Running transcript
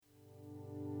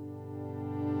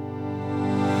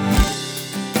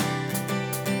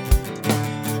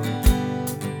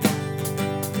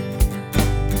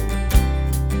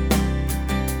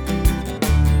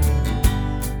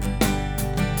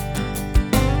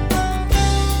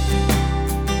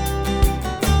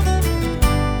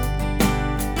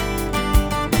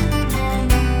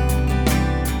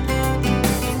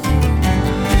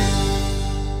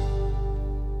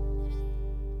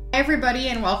everybody,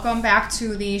 and welcome back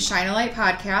to the Shine a Light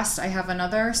podcast. I have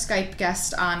another Skype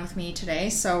guest on with me today.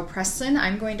 So, Preston,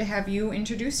 I'm going to have you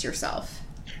introduce yourself.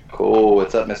 Cool.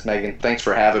 What's up, Miss Megan? Thanks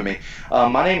for having me.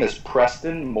 My name is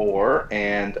Preston Moore,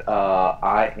 and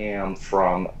I am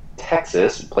from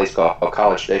Texas, a place called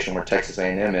College Station where Texas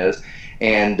A&M is.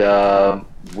 And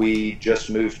we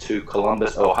just moved to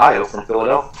Columbus, Ohio from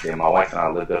Philadelphia. My wife and I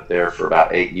lived up there for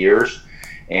about 8 years,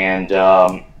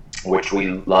 and which we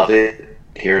love it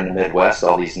here in the Midwest.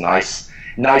 All these nice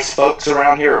folks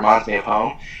around here. It reminds me of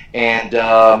home. And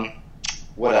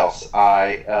what else?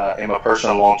 I am a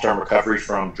person in long-term recovery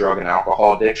from drug and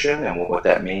alcohol addiction, and what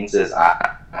that means is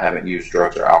I haven't used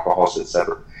drugs or alcohol since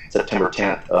September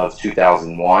 10th of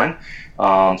 2001.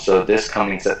 So this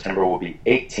coming September will be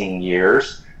 18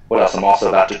 years. What else? I'm also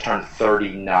about to turn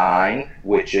 39,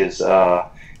 which is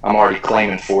I'm already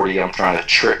claiming 40. I'm trying to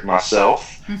trick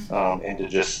myself into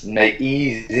just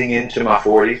easing into my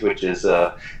 40s, which is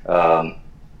something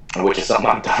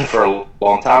I've done for a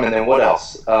long time. And then what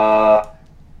else?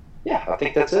 Yeah, I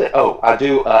think that's it. Oh, I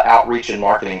do outreach and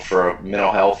marketing for a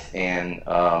mental health and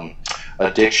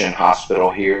addiction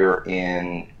hospital here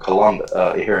in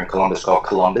Columbus called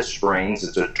Columbus Springs.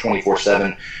 It's a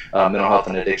 24/7 mental health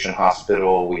and addiction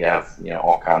hospital. We have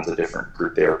all kinds of different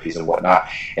group therapies and whatnot.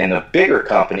 And the bigger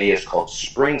company is called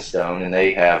Springstone, and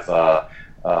they have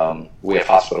we have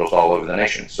hospitals all over the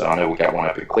nation. So I know we got one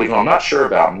up in Cleveland. I'm not sure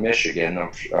about Michigan.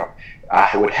 I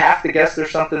would have to guess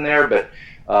there's something there, but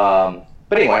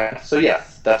anyway. So yeah,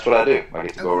 that's what I do. I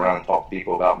get to go around and talk to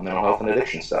people about mental health and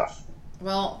addiction stuff.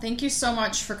 Well, thank you so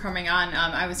much for coming on.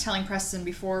 I was telling Preston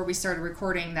before we started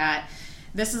recording that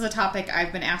this is a topic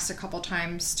I've been asked a couple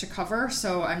times to cover,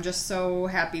 so I'm just so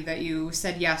happy that you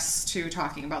said yes to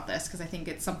talking about this, because I think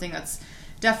it's something that's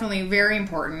definitely very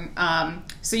important.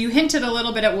 So you hinted a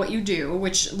little bit at what you do,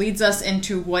 which leads us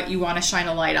into what you want to shine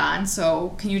a light on.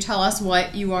 So can you tell us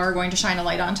what you are going to shine a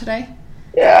light on today?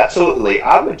 Yeah, absolutely.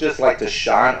 I would just like to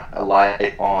shine a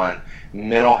light on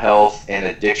mental health and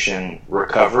addiction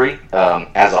recovery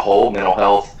as a whole. Mental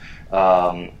health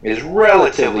is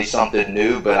relatively something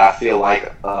new, but I feel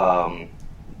like over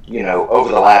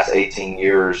the last 18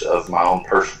 years of my own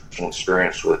personal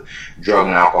experience with drug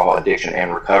and alcohol addiction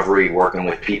and recovery, working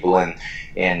with people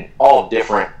in all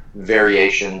different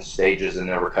variations, stages in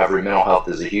their recovery, mental health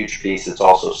is a huge piece. It's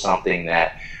also something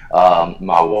that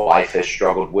my wife has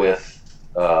struggled with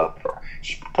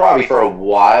probably for a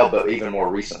while, but even more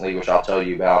recently, which I'll tell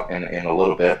you about in a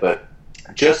little bit. But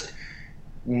just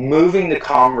moving the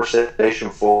conversation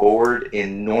forward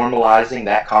in normalizing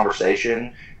that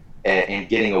conversation and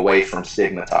getting away from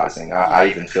stigmatizing. I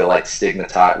even feel like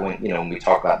when we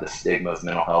talk about the stigma of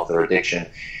mental health or addiction,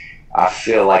 I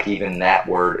feel like even that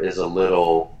word is a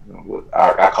little,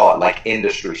 I call it like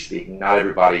industry speaking. Not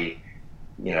everybody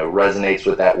resonates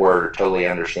with that word or totally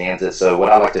understands it. So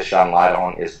what I like to shine light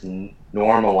on is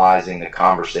normalizing the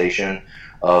conversation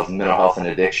of mental health and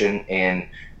addiction and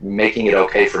making it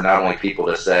okay for not only people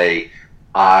to say,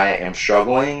 I am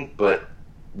struggling, but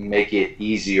make it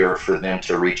easier for them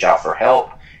to reach out for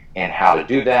help and how to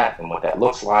do that and what that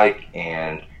looks like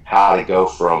and how to go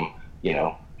from,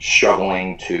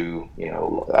 struggling to,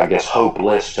 I guess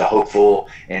hopeless to hopeful,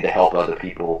 and to help other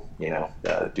people,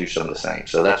 do some of the same.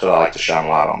 So that's what I like to shine a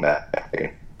light on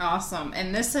that. Awesome.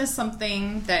 And this is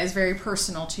something that is very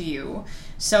personal to you.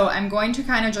 So I'm going to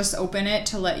kind of just open it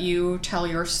to let you tell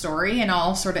your story, and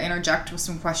I'll sort of interject with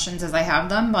some questions as I have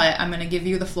them, but I'm going to give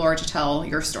you the floor to tell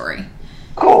your story.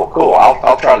 Cool.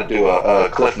 I'll try to do a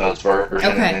Cliff Notes version, okay.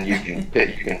 And then you can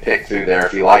pick through there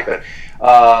if you like. But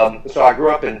so I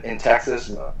grew up in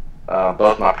Texas.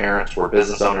 Both my parents were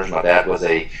business owners. My dad was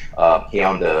he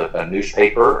owned a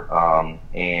newspaper,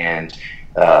 and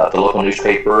the local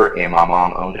newspaper, and my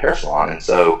mom owned a hair salon. And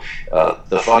so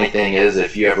the funny thing is,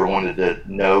 if you ever wanted to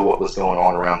know what was going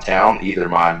on around town, either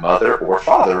my mother or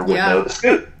father would know the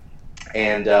scoop.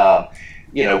 And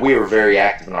we were very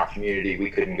active in our community. We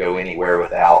couldn't go anywhere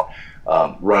without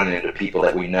running into people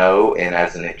that we know. And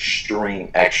as an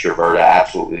extreme extrovert, I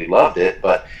absolutely loved it.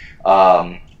 But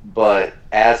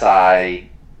as I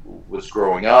was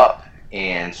growing up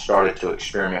and started to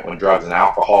experiment with drugs and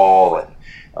alcohol and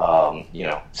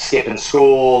skipping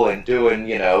school and doing,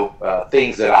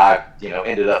 things that I,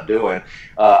 ended up doing,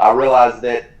 I realized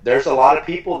that there's a lot of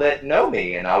people that know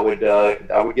me, and I would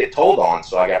get told on.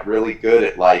 So I got really good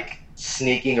at like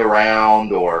sneaking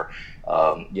around or,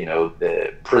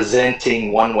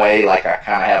 presenting one way, like I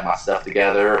kind of have my stuff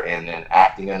together, and then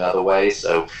acting another way.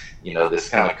 So, this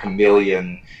kind of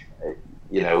chameleon,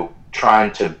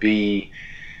 trying to be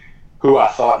who I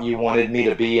thought you wanted me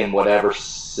to be in whatever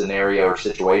scenario or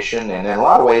situation. And in a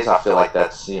lot of ways, I feel like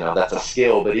that's, that's a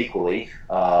skill, but equally,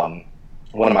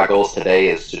 one of my goals today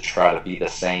is to try to be the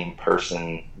same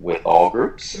person with all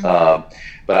groups.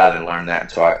 But I didn't learn that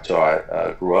until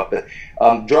I grew up. But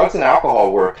drugs and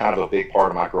alcohol were kind of a big part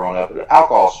of my growing up.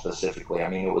 Alcohol specifically, I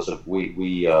mean, it was we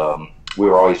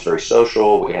were always very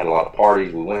social. We had a lot of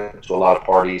parties. We went to a lot of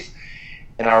parties,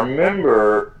 and I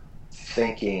remember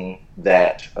thinking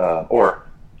that, or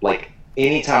like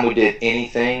anytime we did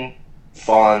anything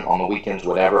fun on the weekends,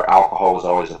 whatever, alcohol was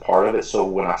always a part of it. So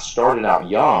when I started out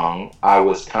young, I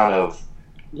was kind of,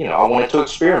 I wanted to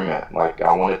experiment. Like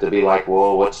I wanted to be like,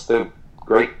 well, what's the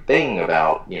great thing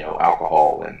about,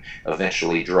 alcohol, and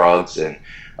eventually drugs, and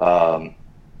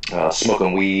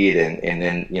smoking weed, and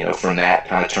then, from that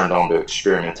kind of turned on to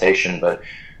experimentation. But,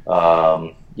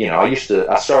 I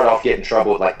started off getting in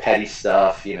trouble with like petty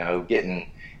stuff, getting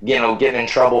in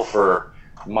trouble for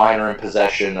minor in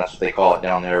possession. That's what they call it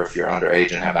down there if you're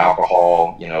underage and have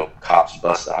alcohol. Cops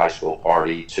bust a high school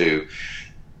party.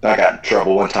 I got in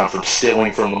trouble one time for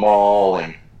stealing from the mall,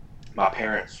 and my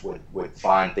parents would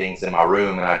find things in my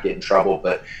room and I'd get in trouble.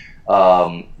 But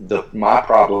my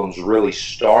problems really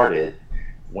started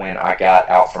when I got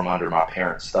out from under my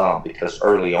parents' thumb, because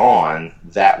early on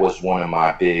that was one of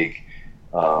my big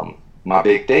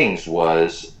things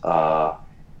was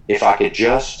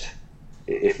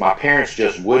if my parents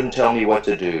just wouldn't tell me what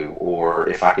to do, or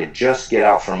if I could just get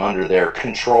out from under their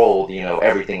control,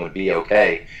 everything would be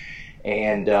okay.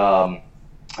 And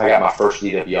I got my first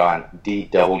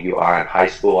DWI in high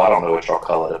school. I don't know what y'all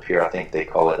call it up here. I think they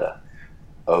call it a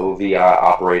OVI,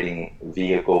 operating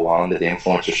vehicle under the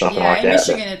influence, or something like that.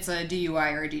 Yeah, in Michigan it's a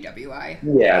DUI or a DWI.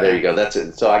 Yeah, there you go. That's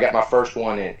it. So I got my first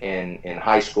one in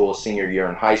high school, senior year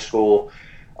in high school,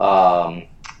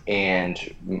 and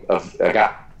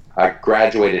I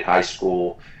graduated high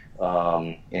school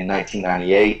in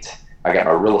 1998. I got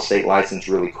my real estate license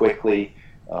really quickly.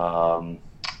 A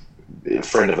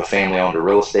friend of a family owned a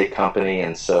real estate company,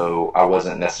 and so I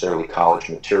wasn't necessarily college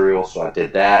material, so I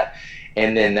did that.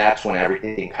 And then that's when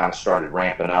everything kind of started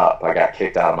ramping up. I got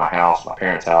kicked out of my house, my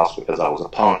parents' house, because I was a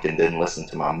punk and didn't listen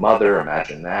to my mother.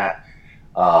 Imagine that.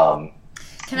 Can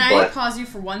I pause you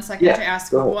for 1 second to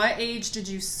ask, what age did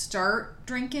you start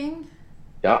drinking?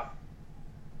 Yep.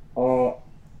 Sorry,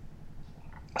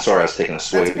 I was taking a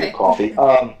swig of coffee.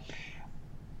 I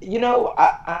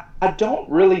don't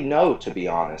really know, to be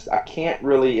honest. I can't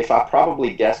really, if I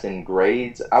probably guessed in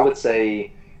grades, I would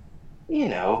say,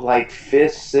 like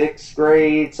 5th, 6th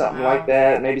grade, something like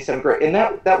that, maybe 7th grade. And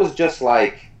that was just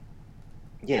like,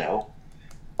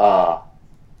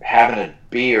 having a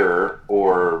beer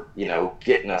or,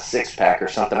 getting a 6-pack or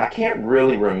something. I can't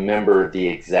really remember the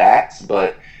exacts,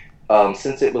 but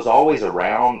since it was always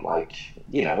around, like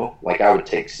I would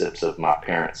take sips of my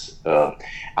parents'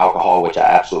 alcohol, which I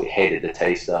absolutely hated the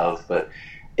taste of. But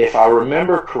if I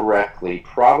remember correctly,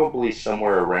 probably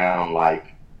somewhere around like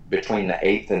between the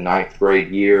 8th and 9th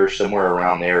grade year, somewhere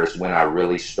around there is when I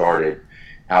really started.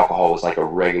 Alcohol was like a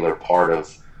regular part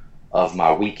of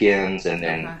my weekends, and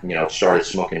then started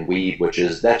smoking weed,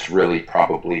 that's really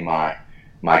probably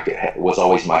was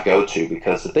always my go-to,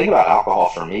 because the thing about alcohol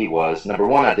for me was, number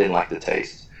one, I didn't like the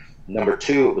taste. Number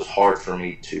two, it was hard for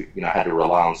me to, I had to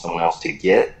rely on someone else to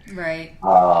get. Right.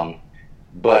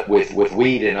 But with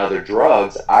weed and other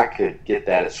drugs, I could get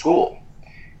that at school.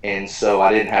 And so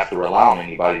I didn't have to rely on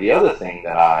anybody. The other thing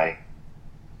that I,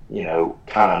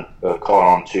 kind of caught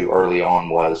on to early on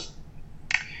was,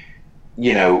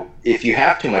 if you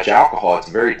have too much alcohol, it's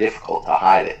very difficult to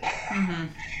hide it. Mm-hmm.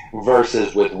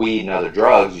 Versus with weed and other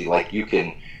drugs, you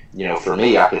can, for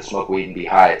me, I could smoke weed and be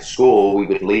high at school. We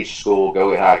would leave school, go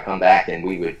get high, come back, and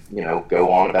we would,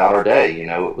 go on about our day.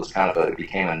 It was it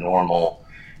became a normal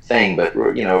thing, but,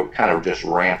 kind of just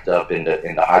ramped up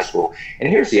into high school. And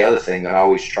here's the other thing that I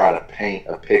always try to paint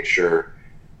a picture,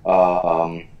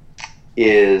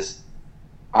 is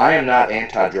I am not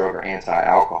anti-drug or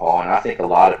anti-alcohol, and I think a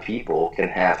lot of people can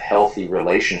have healthy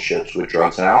relationships with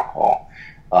drugs and alcohol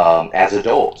as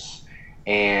adults.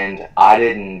 And I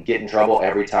didn't get in trouble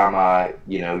every time I,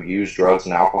 used drugs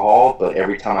and alcohol, but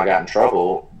every time I got in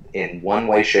trouble, in one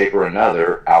way, shape, or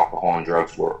another, alcohol and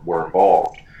drugs were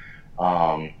involved.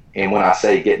 And when I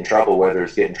say get in trouble, whether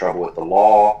it's get in trouble with the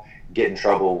law, get in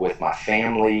trouble with my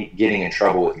family, getting in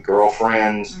trouble with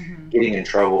girlfriends, mm-hmm. getting in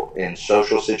trouble in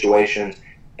social situations,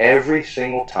 every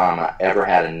single time I ever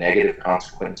had a negative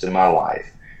consequence in my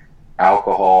life,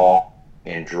 alcohol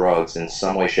and drugs in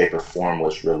some way, shape, or form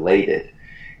was related.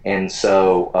 And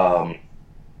so,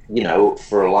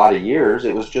 for a lot of years,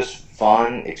 it was just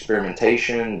fun,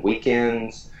 experimentation,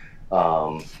 weekends,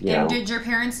 And did your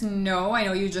parents know? I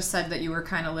know you just said that you were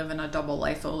kind of living a double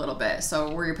life a little bit.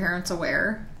 So were your parents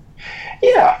aware?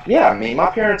 Yeah. I mean,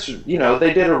 my parents,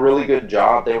 they did a really good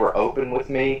job. They were open with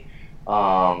me.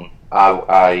 I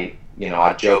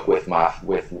joke with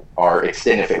our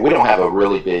extended family. We don't have a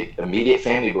really big immediate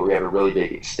family, but we have a really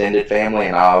big extended family,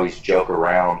 and I always joke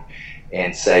around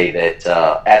and say that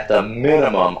at the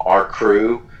minimum, our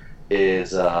crew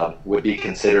would be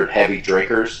considered heavy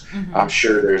drinkers. Mm-hmm. I'm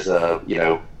sure there's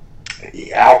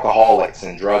alcoholics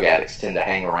and drug addicts tend to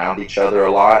hang around each other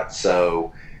a lot.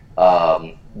 So,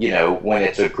 when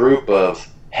it's a group of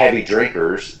heavy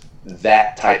drinkers,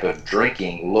 that type of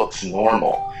drinking looks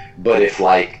normal. But if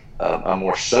like a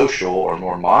more social or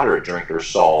more moderate drinker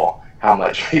saw how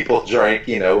much people drank,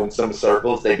 in some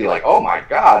circles, they'd be like, "Oh my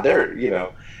God, they're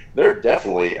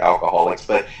definitely alcoholics."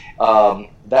 But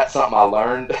that's something I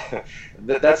learned.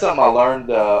 That's something I learned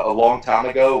a long time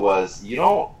ago. Was you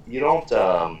don't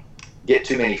get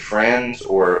too many friends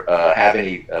or have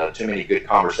any too many good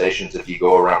conversations if you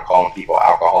go around calling people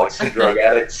alcoholics and drug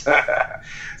addicts.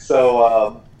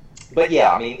 So, but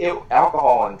yeah, I mean,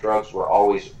 alcohol and drugs were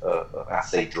always, I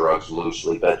say drugs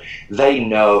loosely, but they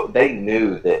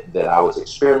knew that I was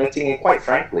experimenting, and quite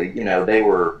frankly, they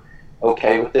were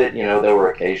okay with it. There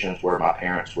were occasions where my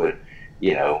parents would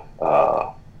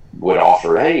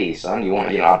offer, "Hey, son, you want,"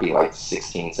 I'd be like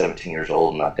 16, 17 years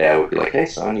old, and my dad would be like, "Hey,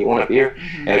 son, you want a beer?"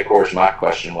 Mm-hmm. And of course, my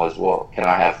question was, "Well, can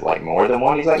I have like more than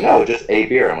one?" He's like, "No, just a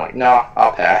beer." I'm like, "No,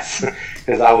 I'll pass,"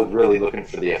 because I was really looking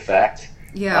for the effect.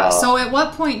 Yeah. So at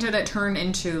what point did it turn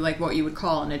into like what you would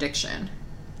call an addiction?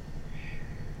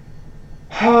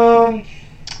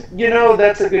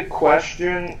 That's a good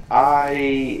question.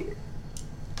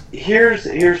 Here's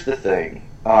the thing.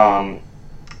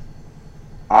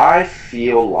 I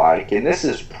feel like, and this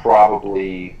is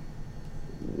probably,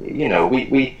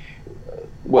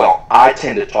 I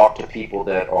tend to talk to people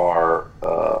that are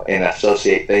and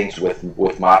associate things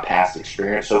with my past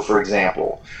experience. So, for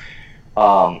example,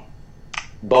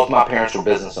 both my parents were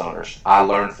business owners. I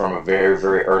learned from a very,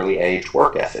 very early age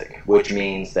work ethic, which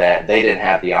means that they didn't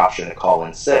have the option to call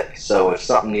in sick. So if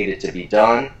something needed to be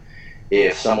done,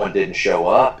 if someone didn't show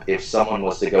up, if someone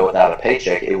was to go without a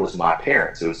paycheck, it was my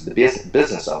parents. It was the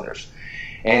business owners.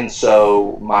 And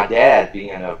so my dad,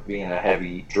 being a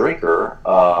heavy drinker,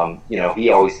 he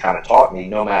always kind of taught me,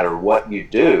 no matter what you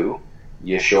do,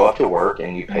 you show up to work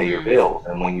and you pay your bills.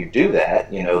 And when you do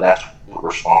that, that's what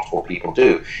responsible people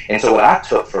do. And so what I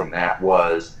took from that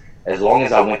was, as long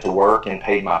as I went to work and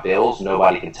paid my bills,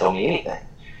 nobody could tell me anything.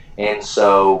 And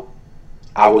so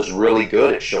I was really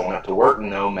good at showing up to work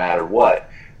no matter what.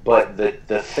 But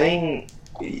the thing,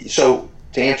 so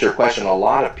to answer your question, a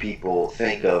lot of people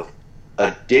think of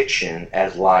addiction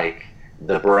as like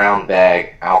the brown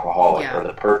bag alcoholic, or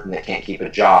the person that can't keep a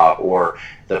job, or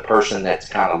the person that's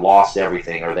kind of lost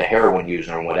everything, or the heroin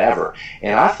user, or whatever.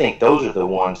 And I think those are the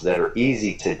ones that are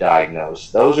easy to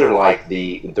diagnose. Those are like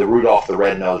the Rudolph the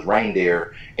Red-Nosed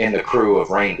Reindeer in the crew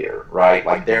of reindeer, right?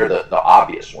 Like they're the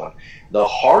obvious one. The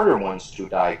harder ones to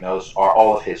diagnose are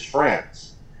all of his friends.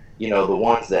 The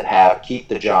ones that keep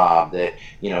the job, that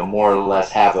more or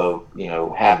less have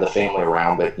the family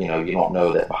around, but you don't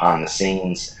know that behind the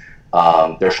scenes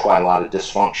there's quite a lot of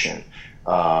dysfunction.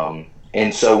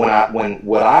 And so what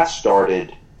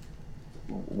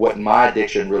my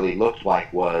addiction really looked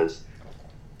like was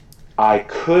I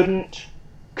couldn't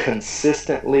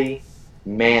consistently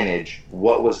manage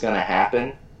what was going to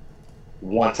happen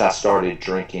once I started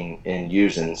drinking and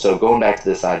using. So going back to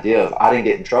this idea of I didn't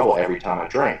get in trouble every time I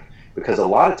drank, because a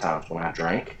lot of times when I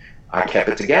drank, I kept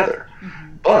it together.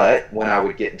 Mm-hmm. But when I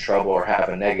would get in trouble or have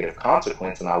a negative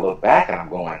consequence, and I look back and I'm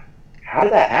going, how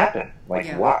did that happen? Like,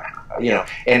 why?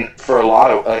 And for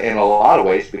in a lot of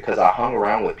ways, because I hung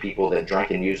around with people that drank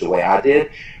and used the way I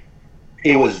did,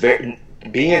 it was being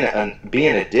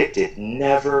addicted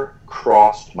never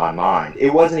crossed my mind.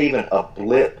 It wasn't even a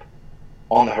blip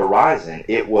on the horizon.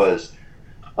 It was,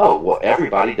 oh, well,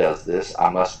 everybody does this. I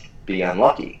must be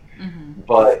unlucky. Mm-hmm.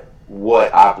 But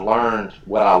what I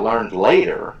learned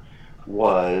later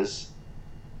was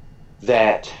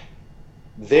that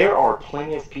there are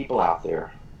plenty of people out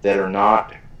there that are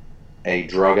not a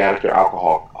drug addict or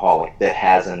alcoholic that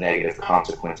has a negative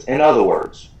consequence. In other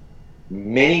words,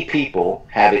 many people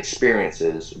have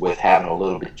experiences with having a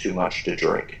little bit too much to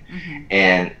drink. Mm-hmm.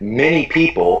 And many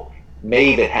people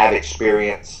may even have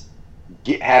experience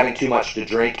having too much to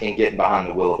drink and getting behind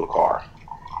the wheel of a car.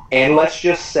 And let's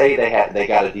just say they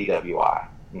got a DWI,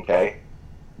 okay?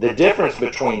 The difference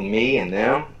between me and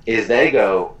them is they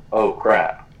go, oh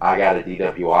crap, I got a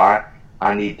DWI,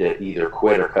 I need to either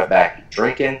quit or cut back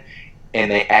drinking. and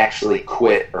they actually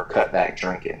quit or cut back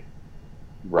drinking,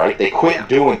 right? They quit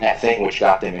doing that thing which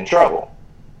got them in trouble.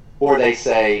 Or they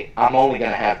say, I'm only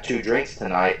going to have 2 drinks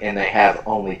tonight, and they have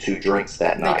only 2 drinks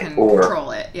that night. They can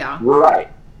control it, yeah.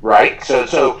 Right.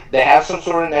 So they have some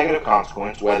sort of negative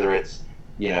consequence, whether it's,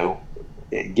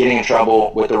 getting in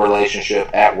trouble with the relationship,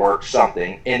 at work,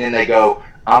 something, and then they go,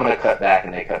 I'm going to cut back,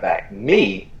 and they cut back.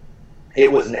 Me,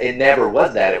 it never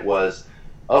was that. It was,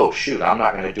 oh shoot, I'm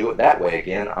not going to do it that way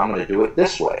again. I'm going to do it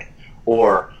this way.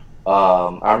 Or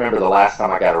I remember the last time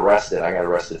I got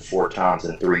arrested 4 times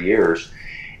in 3 years.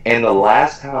 And the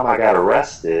last time I got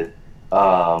arrested,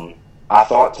 I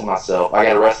thought to myself, I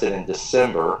got arrested in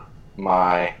December.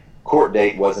 My court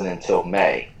date wasn't until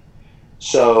May.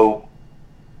 So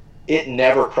it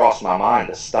never crossed my mind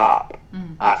to stop.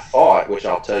 I thought, which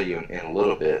I'll tell you in a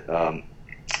little bit,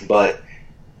 but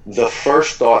the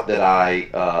first thought that I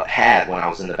had when I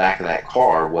was in the back of that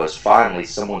car was, finally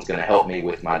someone's going to help me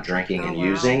with my drinking and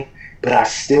using, but I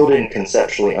still didn't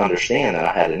conceptually understand that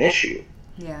I had an issue.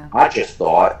 Yeah. I just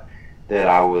thought that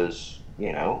I was,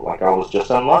 like I was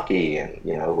just unlucky, and,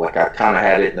 like I kind of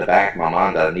had it in the back of my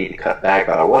mind that I need to cut back,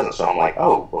 but I wasn't. So I'm like,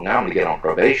 oh, well, now I'm going to get on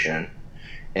probation,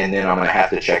 and then I'm going to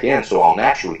have to check in, so I'll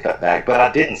naturally cut back. But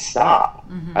I didn't stop.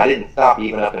 I didn't stop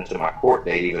even up into my court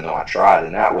date, even though I tried.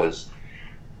 And that was,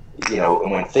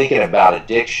 when thinking about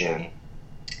addiction,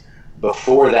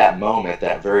 before that moment,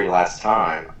 that very last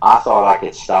time, I thought I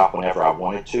could stop whenever I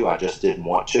wanted to. I just didn't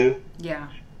want to. Yeah.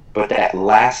 But that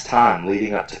last time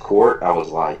leading up to court, I was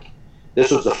like,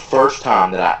 this was the first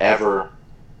time that I ever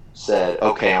said,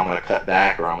 okay, I'm going to cut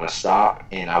back or I'm going to stop,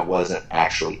 and I wasn't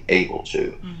actually able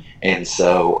to. And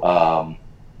so,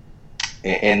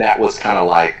 and that was kind of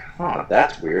like,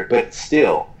 that's weird. But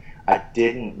still, I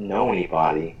didn't know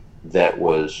anybody that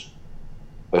was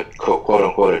a quote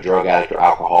unquote a drug addict or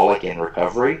alcoholic in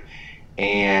recovery,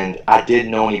 and I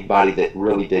didn't know anybody that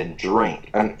really didn't drink.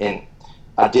 And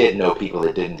I did know people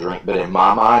that didn't drink, but in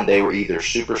my mind, they were either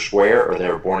super square or they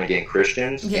were born again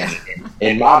Christians. Yeah. And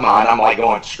in my mind, I'm like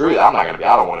going, screw that. I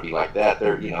don't want to be like that.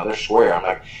 They're square. I'm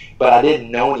like, but I didn't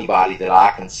know anybody that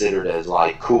I considered as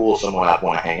like cool, someone I'd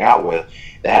want to hang out with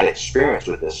that had experience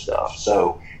with this stuff.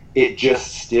 So it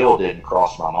just still didn't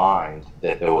cross my mind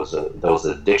that there was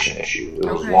an addiction issue.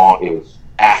 It was long. It was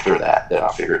after that I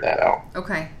figured that out.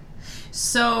 Okay.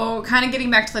 So, kind of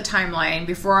getting back to the timeline,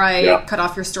 before I cut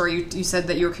off your story, you said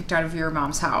that you were kicked out of your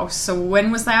mom's house. So,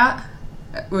 when was that?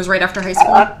 It was right after high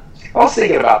school? I was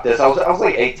thinking about this. I was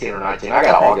like 18 or 19. I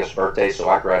got an August birthday, so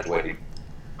I graduated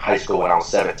high school when I was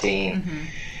 17.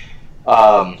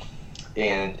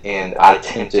 And I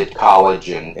attempted college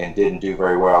and didn't do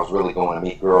very well. I was really going to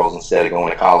meet girls instead of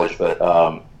going to college. But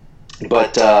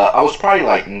I was probably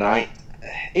like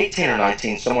 18 or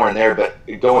 19, somewhere in there. But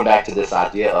going back to this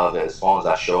idea of, as long as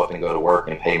I show up and go to work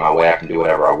and pay my way, I can do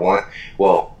whatever I want.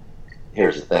 Well,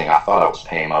 here's the thing. I thought I was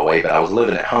paying my way, but I was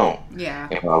living at home. Yeah.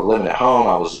 And when I was living at home,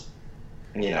 I was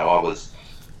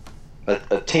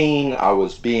a teen. I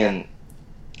was being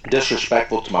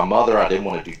disrespectful to my mother. I didn't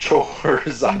want to do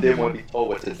chores. I didn't want to be told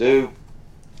what to do.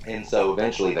 And so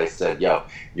eventually they said, yo,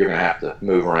 you're going to have to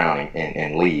move around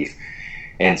and leave.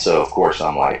 And so, of course,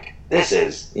 I'm like, this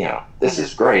is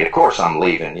great. Of course I'm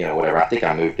leaving, whatever. I think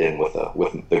I moved in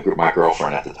with my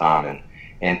girlfriend at the time,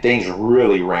 and things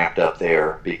really ramped up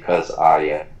there because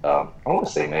I want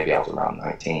to say maybe I was around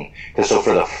 19. Because so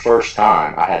for the first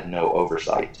time, I had no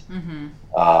oversight. And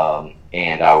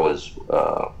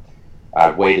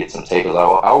I waited some tables. I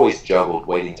always juggled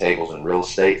waiting tables in real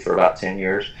estate for about 10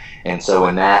 years. And so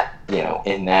in that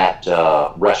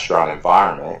restaurant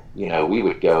environment, we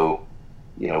would go,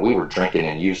 we were drinking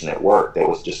and using at work. That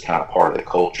was just kind of part of the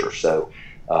culture. So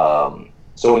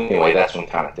anyway, that's when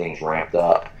kind of things ramped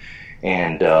up.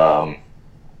 And that,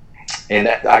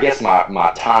 I guess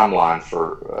my timeline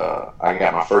for, I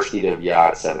got my first DWI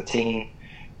at 17.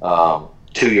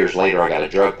 2 years later, I got a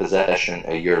drug possession.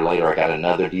 A year later, I got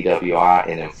another DWI.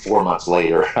 And then 4 months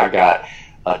later, I got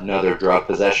another drug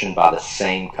possession by the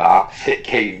same cop that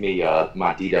gave me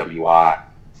my DWI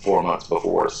 4 months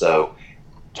before. So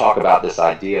talk about this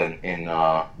idea in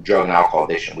drug and alcohol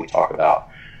addiction. We talk about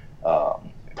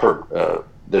the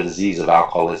disease of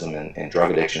alcoholism and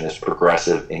drug addiction is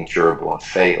progressive, incurable, and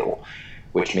fatal,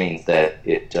 which means that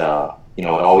it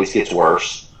always gets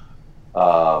worse.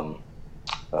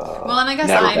 Well, and I guess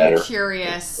I'm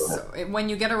curious, when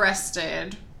you get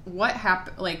arrested, what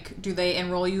happen? Like, do they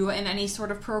enroll you in any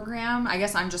sort of program? I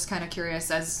guess I'm just kind of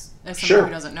curious as someone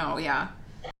who doesn't know. Yeah.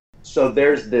 So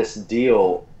there's this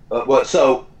deal.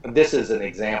 So this is an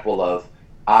example of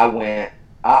I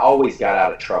always got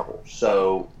out of trouble.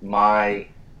 So my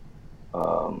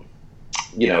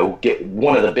get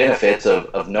one of the benefits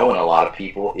of knowing a lot of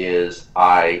people is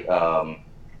my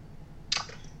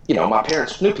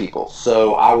parents knew people,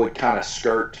 so I would kind of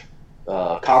skirt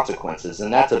consequences,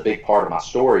 and that's a big part of my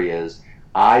story. Is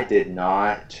I did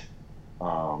not.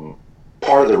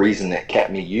 Part of the reason that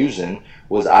kept me using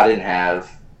was I didn't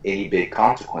have any big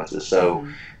consequences. So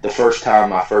the first time,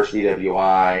 my first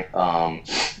DWI,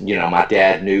 my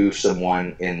dad knew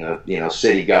someone in the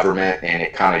city government, and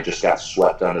it kind of just got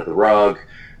swept under the rug.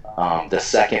 The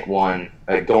second one,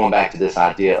 going back to this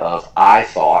idea of I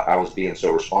thought I was being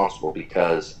so responsible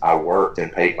because I worked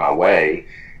and paid my way.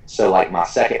 So like my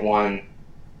second one,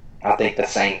 I think the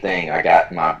same thing. I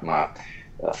got my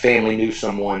family knew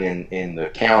someone in the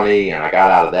county, and I got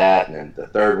out of that. And then the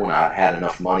third one, I had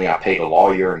enough money, I paid a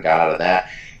lawyer and got out of that.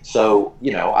 So,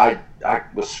 I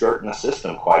was skirting the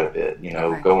system quite a bit,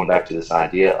 Okay. going back to this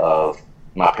idea of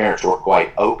my parents were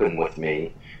quite open with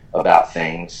me about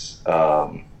things.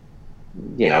 All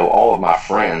of my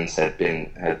friends had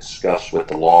discussed with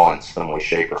the law in some way,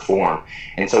 shape, or form,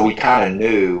 and so we kind of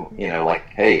knew, like,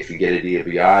 hey, if you get a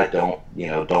DWI, don't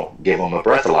give them a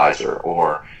breathalyzer,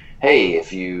 or hey,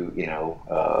 if you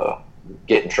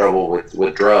get in trouble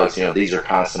with drugs, these are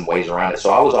kind of some ways around it.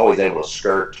 So I was always able to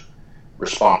skirt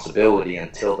responsibility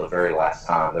until the very last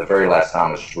time. The very last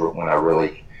time was when I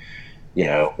really,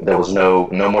 there was no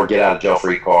more get out of jail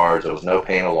free cards. There was no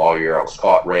paying a lawyer. I was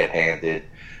caught red-handed.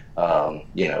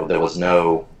 There was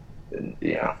no,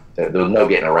 there was no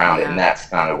getting around it, and that's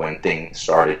kind of when things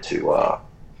started to,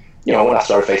 when I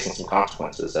started facing some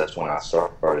consequences. That's when I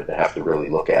started to have to really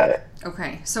look at it.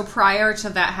 Okay, so prior to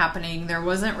that happening, there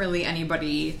wasn't really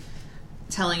anybody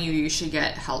telling you should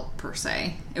get help per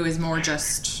se. It was more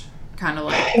just kind of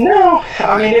like... No,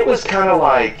 I mean, it was kind of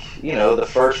like, the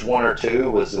first one or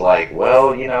two was like,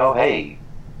 well, hey,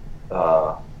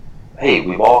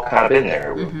 we've all kind of been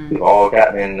there. We've all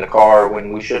gotten in the car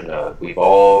when we shouldn't have. We've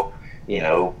all,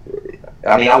 here's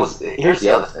the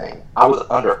other thing. I was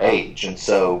underage, and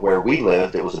so where we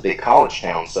lived, it was a big college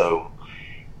town, so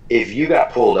if you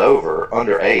got pulled over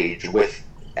underage with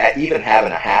even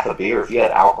having a half a beer, if you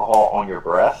had alcohol on your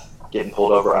breath, getting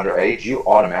pulled over underage, you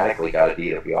automatically got a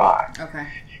DWI. Okay.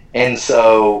 And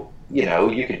so,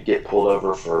 you could get pulled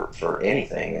over for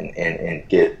anything and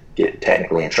get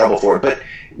technically in trouble for it. But,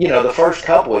 the first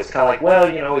couple, it's kind of like, well,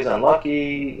 he's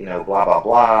unlucky, blah, blah,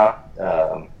 blah.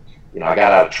 I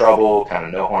got out of trouble, kind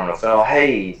of no harm, no foul.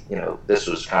 Hey, this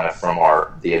was kind of from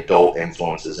the adult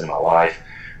influences in my life.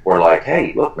 Were like,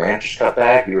 hey, look, man, just cut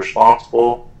back, be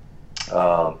responsible.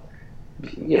 You're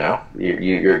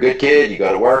a good kid, you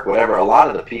go to work, whatever. A lot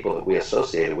of the people that we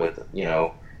associated with,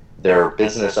 they're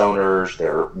business owners,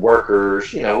 they're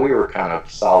workers. We were kind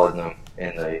of solid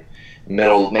in the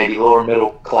middle, maybe lower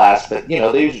middle class, but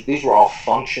these were all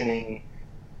functioning,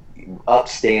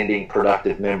 upstanding,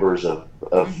 productive members of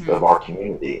our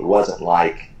community. It wasn't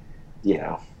like,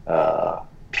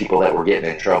 people that were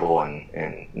getting in trouble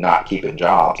and not keeping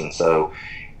jobs. And so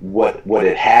what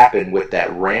had happened with that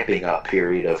ramping up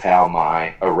period of how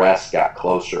my arrests got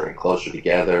closer and closer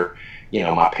together,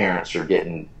 my parents are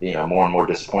getting, more and more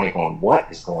disappointed, going, what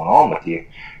is going on with you?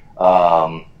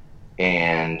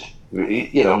 And,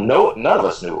 none of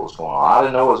us knew what was going on. I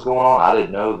didn't know what was going on. I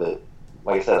didn't know that,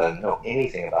 like I said, I didn't know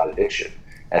anything about addiction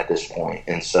at this point.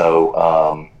 And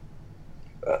so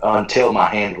until my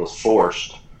hand was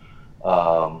forced,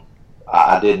 I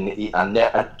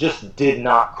just did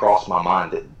not cross my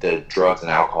mind that drugs and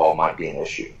alcohol might be an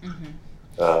issue.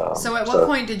 So at what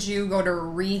point did you go to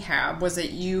rehab? Was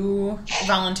it you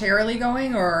voluntarily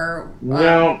going, or?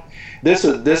 No, this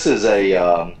is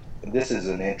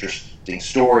an interesting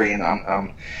story, and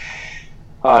I'm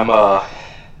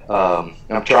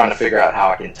trying to figure out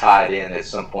how I can tie it in at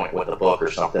some point with a book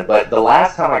or something. But the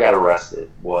last time I got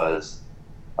arrested was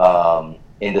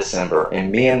in December,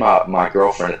 and me and my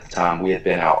girlfriend at the time, we had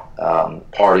been out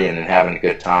partying and having a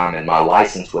good time, and my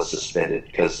license was suspended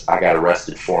because I got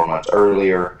arrested 4 months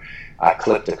earlier. I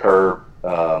clipped a curb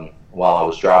while I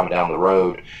was driving down the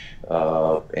road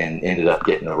and ended up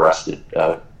getting arrested.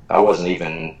 I wasn't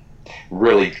even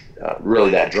really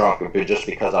that drunk, but just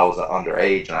because I was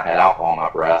underage and I had alcohol in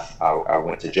my breath, I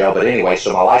went to jail. But anyway,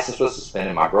 so my license was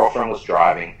suspended. My girlfriend was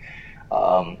driving.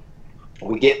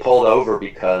 We get pulled over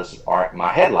because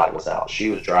my headlight was out.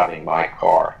 She was driving my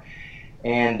car.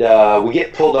 And we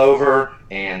get pulled over,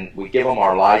 and we give them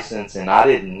our license, and I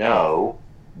didn't know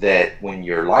that when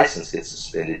your license gets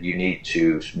suspended, you need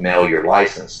to mail your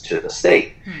license to the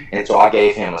state. And so I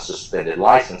gave him a suspended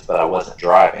license, but I wasn't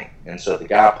driving. And so the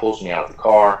guy pulls me out of the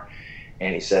car,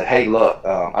 and he said, hey, look,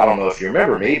 I don't know if you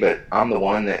remember me, but I'm the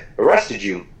one that arrested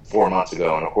you 4 months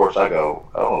ago. And of course I go,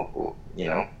 oh,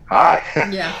 hi.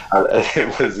 Yeah.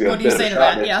 It was a What do you bit say of to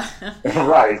that? shock. Yeah.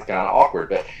 Right, it's kind of awkward,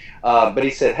 but he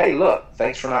said, "Hey, look,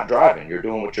 thanks for not driving. You're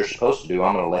doing what you're supposed to do.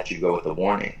 I'm going to let you go with a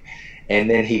warning." And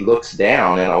then he looks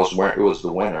down, and I was wearing, it was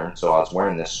the winter, and so I was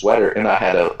wearing this sweater, and I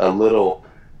had a little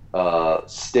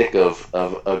stick of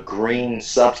a green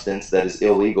substance that is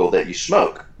illegal that you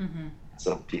smoke. Mm-hmm.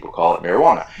 Some people call it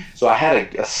marijuana. So I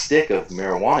had a stick of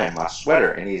marijuana in my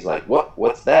sweater, and he's like,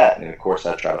 "What's that?" And of course,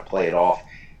 I try to play it off.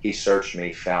 He searched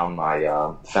me, found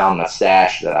my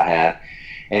stash that I had,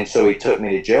 and so he took me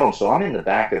to jail. And so I'm in the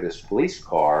back of this police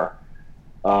car,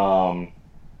 and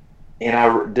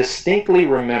I distinctly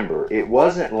remember it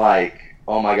wasn't like,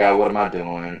 "Oh my God, what am I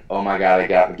doing? Oh my God, I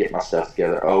got to get my stuff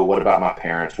together. Oh, what about my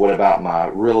parents? What about my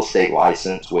real estate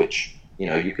license?" Which,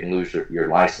 you can lose your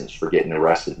license for getting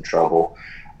arrested in trouble.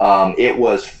 It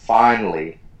was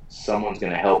finally someone's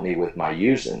going to help me with my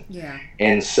using. Yeah.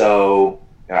 And so,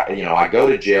 I go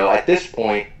to jail. At this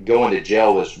point, going to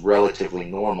jail was relatively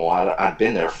normal. I'd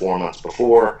been there 4 months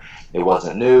before. It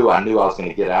wasn't new. I knew I was going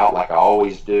to get out like I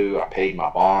always do. I paid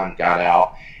my bond, got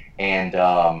out.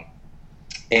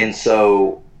 And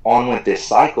so on with this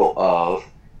cycle of,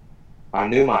 I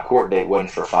knew my court date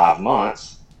wasn't for 5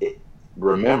 months.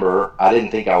 Remember, I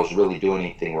didn't think I was really doing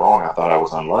anything wrong. I thought I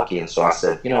was unlucky, and so I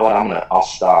said, you know what, I'll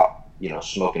stop,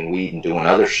 smoking weed and doing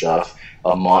other stuff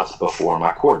a month before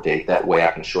my court date. That way,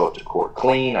 I can show up to court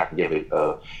clean. I can give it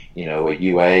a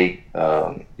UA,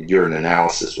 urine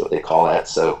analysis, what they call that.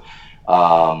 So,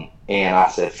 and I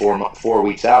said 4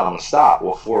 weeks out, I'm gonna stop.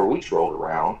 Well, 4 weeks rolled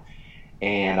around,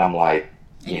 and I'm like,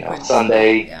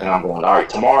 Sunday, yeah. And I'm going, all right,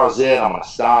 tomorrow's it. I'm gonna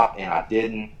stop, and I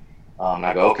didn't. And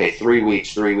I go, okay, 3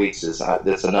 weeks. 3 weeks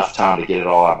that's enough time to get it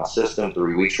all out of my system.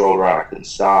 3 weeks rolled around, I couldn't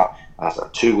stop. I was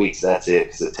like, 2 weeks, that's it,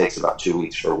 because it takes about 2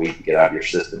 weeks for a week to get out of your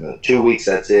system. And 2 weeks,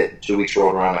 that's it. 2 weeks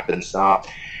rolled around, I couldn't stop.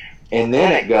 And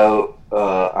then I go,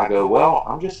 well,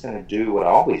 I'm just going to do what I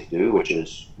always do, which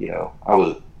is, I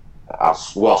was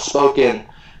well spoken.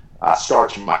 I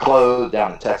starch my clothes.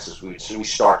 Down in Texas, we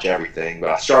starch everything.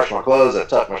 But I starch my clothes. I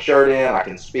tuck my shirt in. I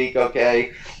can speak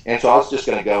okay. And so I was just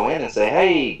going to go in and say,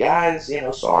 "Hey, guys,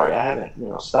 sorry, I haven't,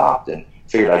 stopped." And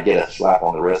figured I'd get a slap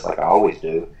on the wrist like I always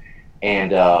do.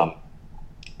 And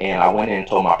I went in and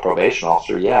told my probation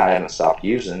officer, "Yeah, I haven't stopped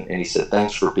using." And he said,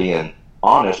 "Thanks for being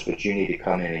honest, but you need to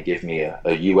come in and give me a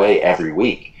UA every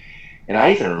week." And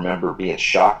I even remember being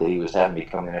shocked that he was having me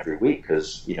come in every week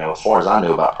because, as far as I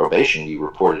knew about probation, you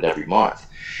reported every month.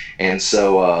 And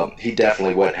so he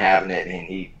definitely wasn't having it. And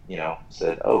he,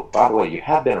 said, "Oh, by the way, you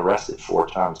have been arrested 4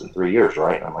 times in 3 years,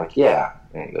 right?" And I'm like, "Yeah."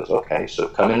 And he goes, "Okay, so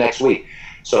come in next week."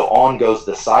 So on goes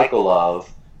the cycle of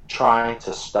trying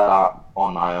to stop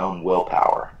on my own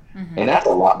willpower. Mm-hmm. And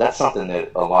that's something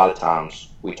that a lot of times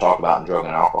we talk about in drug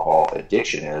and alcohol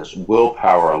addiction is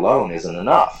willpower alone isn't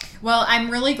enough. Well, I'm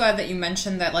really glad that you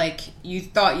mentioned that, you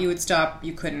thought you would stop,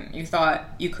 you couldn't. You thought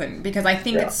you couldn't. Because I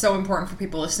think it's so important for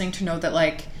people listening to know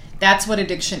that, that's what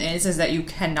addiction is that you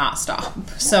cannot stop.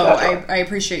 So I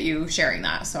appreciate you sharing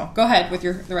that. So go ahead with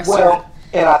the rest of it.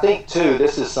 And I think, too,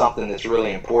 this is something that's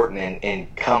really important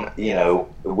and come,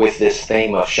 with this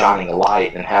theme of shining a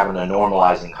light and having a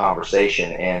normalizing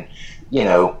conversation. And,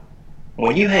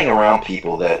 when you hang around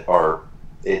people that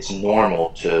it's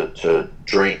normal to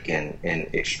drink and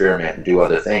experiment and do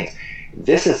other things,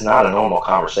 this is not a normal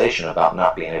conversation about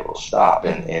not being able to stop.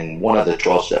 And one of the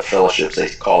 12-step fellowships, they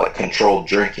call it controlled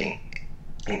drinking.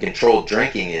 And controlled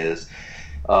drinking is,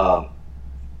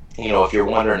 if you're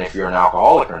wondering if you're an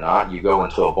alcoholic or not, you go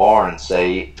into a bar and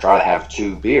try to have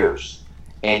 2 beers.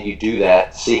 And you do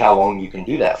that, see how long you can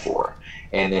do that for.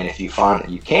 And then if you find that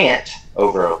you can't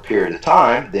over a period of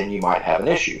time, then you might have an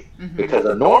issue. Mm-hmm. Because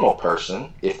a normal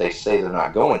person, if they say they're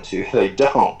not going to, they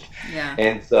don't. Yeah.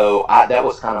 And so that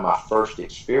was kind of my first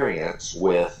experience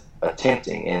with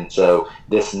attempting. And so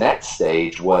this next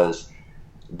stage was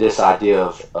this idea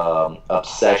of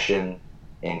obsession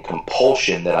and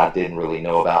compulsion that I didn't really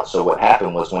know about. So what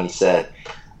happened was when he said,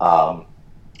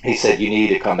 "You need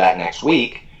to come back next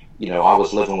week." I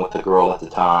was living with a girl at the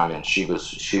time, and she was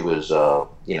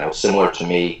similar to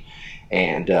me,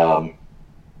 and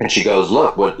she goes,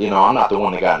 "Look, I'm not the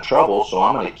one that got in trouble, so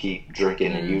I'm going to keep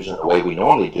drinking and using the way we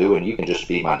normally do, and you can just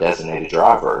be my designated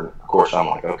driver." And of course, I'm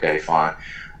like, "Okay, fine."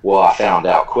 Well, I found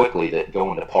out quickly that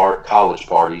going to college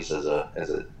parties as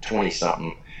a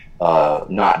 20-something,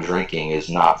 not drinking is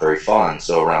not very fun.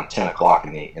 So around 10 o'clock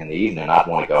in the evening, I'd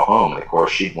want to go home, and of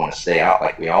course, she'd want to stay out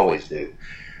like we always do.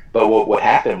 But what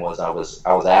happened was I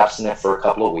was abstinent for a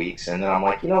couple of weeks, and then I'm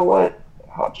like, you know what,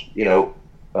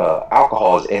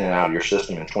 alcohol is in and out of your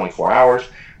system in 24 hours.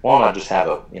 Why don't I just have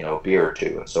a beer or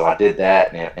two? And so I did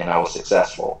that, and I was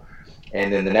successful.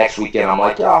 And then the next weekend, I'm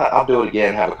like, yeah, I'll do it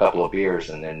again, have a couple of beers.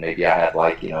 And then maybe I had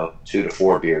like, 2 to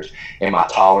 4 beers. And my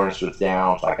tolerance was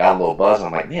down. So I got a little buzz.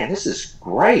 I'm like, man, this is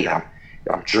great. I'm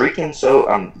drinking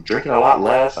a lot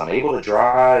less. I'm able to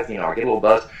drive. I get a little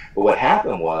buzz. But what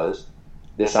happened was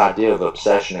this idea of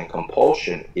obsession and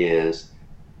compulsion is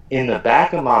in the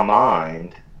back of my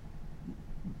mind,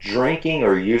 drinking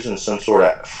or using some sort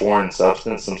of foreign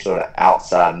substance, some sort of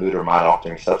outside mood or mind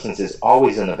altering substance is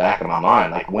always in the back of my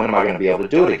mind. Like, when am I going to be able to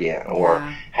do it again? Or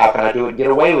how can I do it and get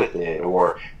away with it?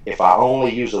 Or if I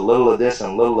only use a little of this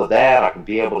and a little of that, I can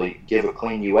be able to give a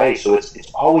clean UA. So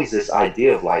it's always this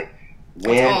idea of like,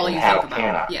 when and how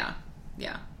can I? Yeah.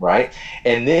 Right?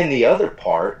 And then the other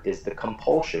part is the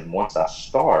compulsion. Once I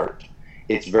start,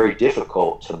 it's very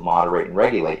difficult to moderate and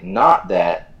regulate. Not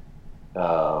that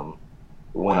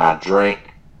when I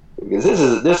drink, because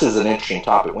this is an interesting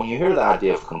topic. When you hear the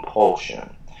idea of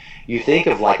compulsion, you think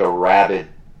of like a rabid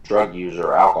drug user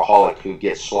or alcoholic who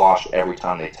gets sloshed every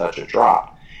time they touch a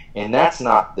drop. And that's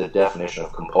not the definition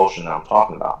of compulsion that I'm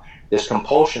talking about. This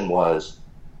compulsion was,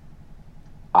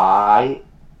 I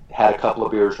had a couple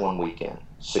of beers one weekend,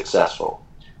 successful.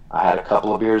 I had a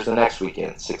couple of beers the next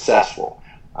weekend, successful.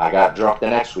 I got drunk the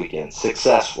next weekend,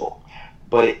 successful.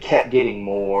 But it kept getting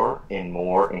more and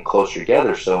more and closer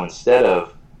together. So instead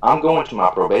of, I'm going to my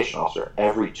probation officer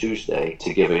every Tuesday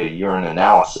to give a urine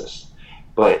analysis.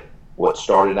 But what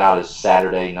started out as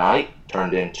Saturday night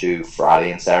turned into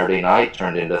Friday and Saturday night,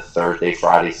 turned into Thursday,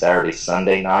 Friday, Saturday,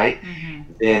 Sunday night. Mm-hmm.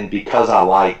 Then because I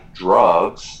like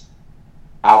drugs,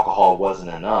 alcohol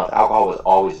wasn't enough. Alcohol was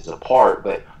always a part,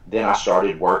 but then I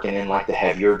started working in like the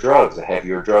heavier drugs. The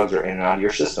heavier drugs are in and out of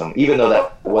your system. Even though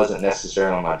that wasn't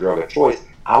necessarily my drug of choice,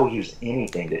 I will use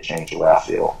anything to change the way I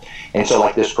feel. And so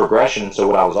like this progression, so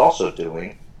what I was also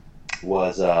doing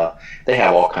was, they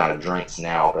have all kind of drinks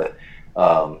now, but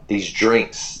these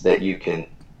drinks that you can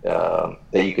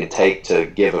take to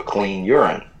give a clean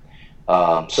urine.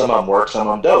 Some of them work, some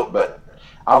of them don't. But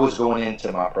I was going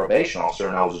into my probation officer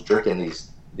and I was drinking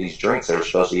these drinks that were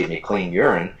supposed to give me clean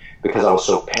urine because I was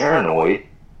so paranoid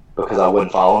because I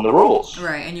wasn't following the rules.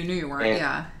 Right, and you knew you weren't,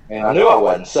 And I knew I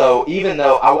wasn't. So even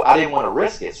though I didn't want to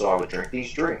risk it, so I would drink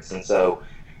these drinks. And so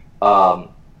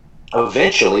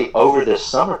eventually, over this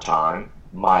summertime,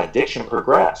 my addiction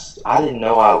progressed. I didn't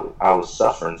know I was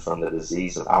suffering from the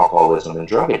disease of alcoholism and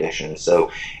drug addiction.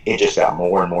 So it just got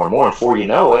more and more and more. And before you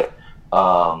know it,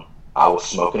 I was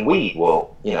smoking weed.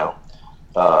 Well,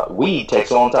 weed takes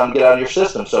a long time to get out of your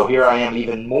system. So here I am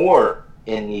even more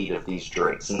in need of these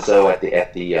drinks. And so at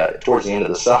the towards the end of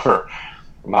the summer,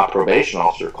 my probation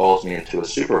officer calls me into a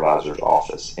supervisor's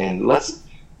office. And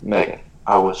Megan,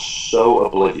 I was so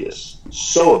oblivious.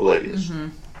 Mm-hmm.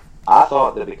 I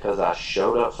thought that because I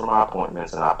showed up for my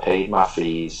appointments and I paid my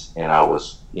fees and I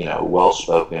was,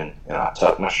 well-spoken and I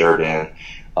tucked my shirt in,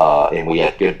 and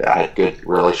I had good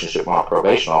relationship with my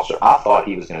probation officer, I thought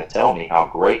he was going to tell me how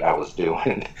great I was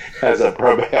doing as on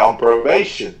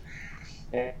probation.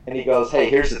 And he goes, hey,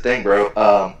 here's the thing,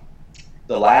 bro.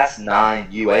 The last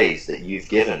 9 UAs that you've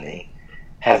given me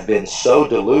have been so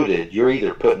diluted, you're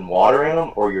either putting water in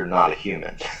them or you're not a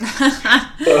human.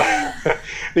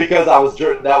 Because that was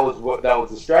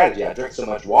the strategy. I drank so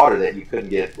much water that you couldn't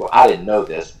get. Well, I didn't know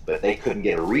this, but they couldn't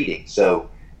get a reading. So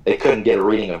they couldn't get a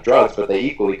reading of drugs, but they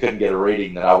equally couldn't get a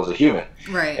reading that I was a human.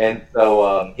 Right. And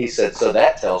so he said, so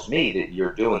that tells me that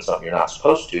you're doing something you're not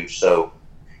supposed to. So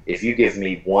if you give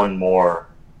me one more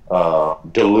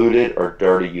diluted or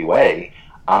dirty UA,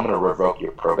 I'm going to revoke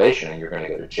your probation and you're going to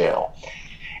go to jail.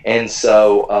 And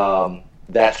so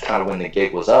that's kind of when the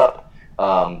gig was up.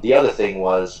 The other thing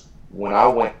was when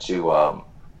I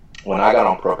got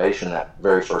on probation that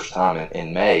very first time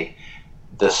in May,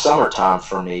 the summertime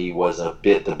for me was a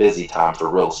bit the busy time for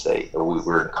real estate. We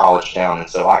were in college town, and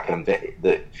so my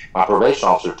probation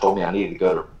officer told me I needed to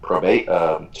go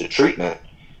to treatment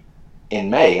in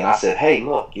May, and I said, hey,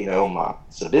 look,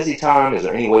 it's a busy time. Is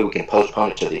there any way we can postpone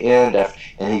it to the end?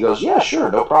 And he goes, yeah, sure,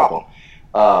 no problem.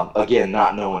 Again,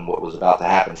 not knowing what was about to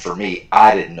happen for me,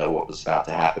 I didn't know what was about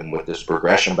to happen with this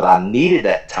progression, but I needed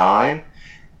that time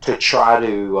to try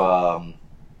to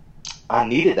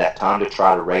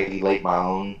regulate my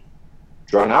own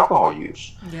drug and alcohol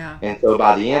use. Yeah. And so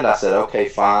by the end, I said, okay,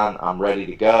 fine, I'm ready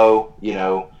to go.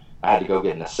 I had to go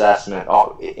get an assessment.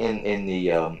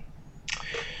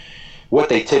 What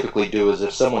they typically do is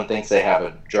if someone thinks they have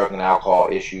a drug and alcohol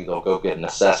issue, they'll go get an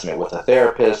assessment with a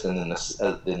therapist, and then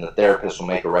the therapist will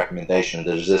make a recommendation.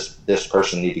 Does this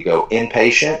person need to go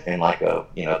inpatient in like a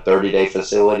 30-day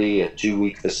facility, a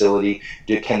 2-week facility?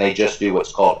 Can they just do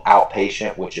what's called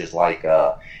outpatient, which is like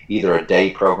either a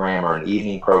day program or an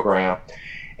evening program?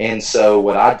 And so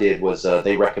what I did was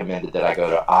they recommended that I go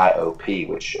to IOP,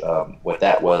 which what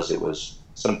that was, it was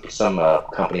some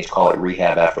companies call it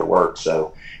rehab after work.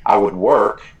 So I would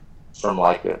work from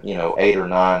like 8 or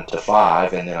 9 to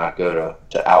 5, and then I'd go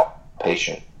to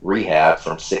outpatient rehab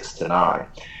from 6 to 9,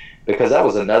 because that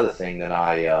was another thing that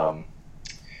I a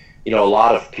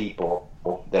lot of people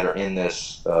that are in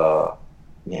this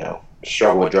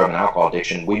struggle with drug and alcohol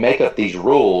addiction, we make up these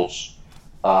rules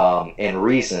and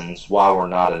reasons why we're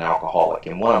not an alcoholic.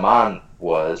 And one of mine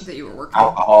was that you were working.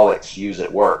 Alcoholics use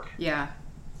at work. Yeah.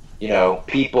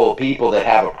 People that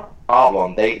have a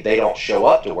problem, they don't show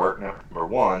up to work, number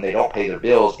one, they don't pay their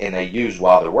bills, and they use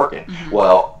while they're working. Mm-hmm.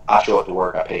 Well, I show up to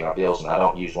work, I pay my bills, and I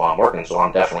don't use while I'm working, so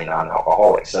I'm definitely not an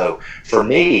alcoholic. So for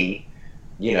me,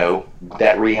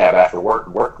 that rehab after work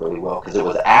worked really well, because it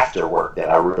was after work that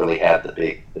I really had the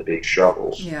big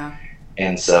struggles. Yeah.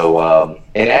 And so,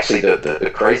 and actually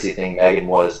the crazy thing, Megan,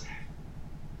 was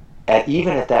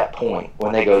even at that point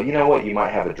when they go, you know what, you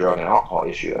might have a drug and alcohol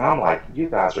issue. And I'm like, you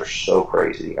guys are so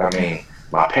crazy. I mean,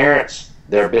 my parents,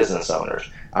 they're business owners.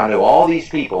 I know all these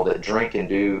people that drink and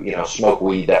do, smoke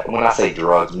weed. That when I say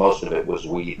drugs, most of it was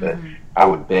weed, but I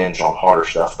would binge on harder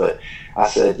stuff. But I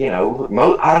said,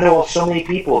 I know so many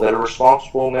people that are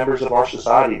responsible members of our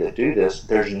society that do this.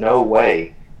 There's no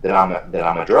way that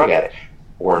I'm a drug addict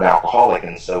or an alcoholic.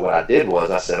 And so what I did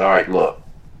was I said, all right, look,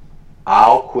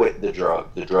 I'll quit the drug.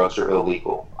 The drugs are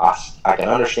illegal. I can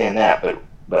understand that,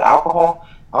 but alcohol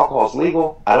is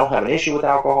legal. I don't have an issue with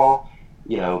alcohol.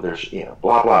 There's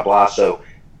blah blah blah. So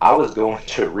I was going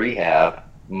to rehab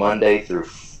Monday through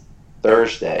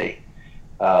Thursday.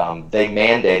 They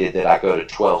mandated that I go to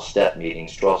 12-step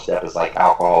meetings. 12-step is like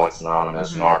Alcoholics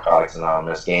Anonymous, Narcotics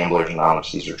Anonymous, Gamblers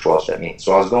Anonymous. These are 12-step meetings.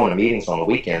 So I was going to meetings on the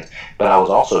weekends, but I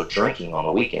was also drinking on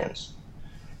the weekends.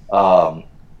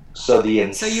 So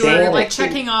you were like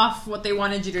checking off what they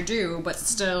wanted you to do, but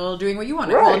still doing what you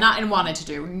wanted. Right. Well, not and wanted to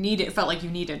do. Felt like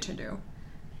you needed to do.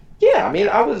 Yeah, I mean,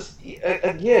 I was,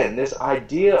 again, this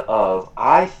idea of,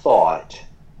 I thought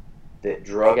that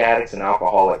drug addicts and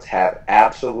alcoholics have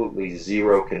absolutely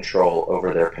zero control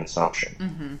over their consumption.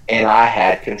 Mm-hmm. And I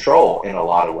had control in a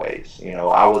lot of ways.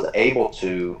 I was able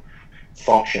to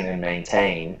function and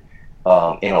maintain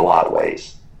in a lot of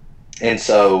ways. And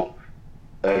so,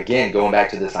 again, going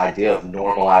back to this idea of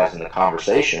normalizing the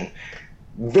conversation,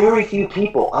 very few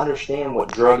people understand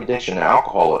what drug addiction and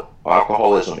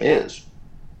alcoholism is.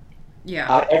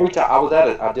 Yeah. Every time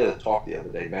I did a talk the other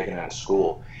day, Megan, at a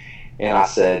school, and I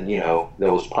said,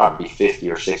 there was probably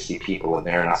 50 or 60 people in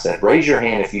there, and I said, raise your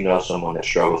hand if you know someone that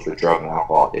struggles with drug and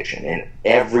alcohol addiction. And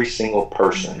every single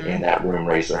person in that room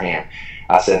raised their hand.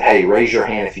 I said, hey, raise your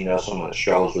hand if you know someone that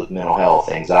struggles with mental health,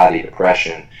 anxiety,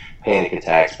 depression, panic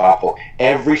attacks, bipolar.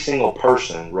 Every single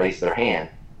person raised their hand,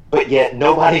 but yet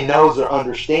nobody knows or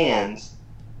understands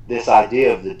this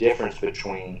idea of the difference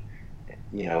between,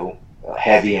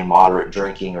 heavy and moderate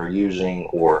drinking or using,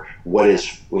 or what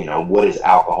is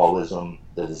alcoholism,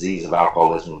 the disease of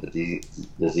alcoholism, the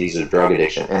disease of drug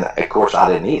addiction. And of course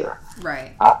I didn't either.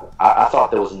 Right. I thought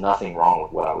there was nothing wrong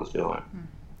with what I was doing.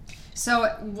 So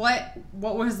what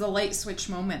was the light switch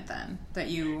moment then that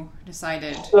you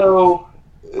decided? So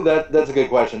that's a good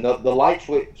question. The light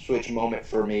switch moment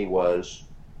for me was,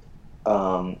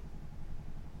 I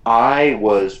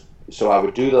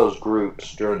would do those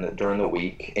groups during the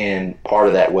week, and part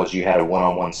of that was you had a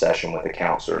one-on-one session with a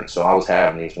counselor, and so I was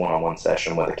having these one-on-one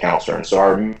sessions with a counselor, and so I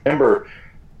remember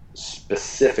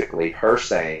specifically her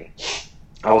saying,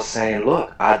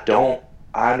 look, I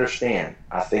understand.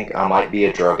 I think I might be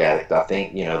a drug addict. I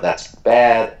think, that's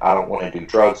bad. I don't want to do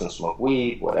drugs and smoke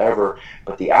weed, whatever,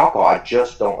 but the alcohol, I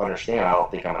just don't understand. I don't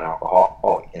think I'm an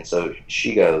alcoholic. And so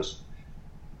she goes,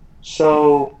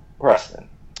 so Preston,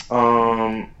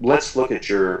 let's look at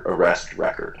your arrest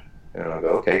record. And I go,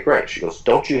 okay, great. She goes,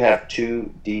 don't you have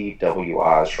 2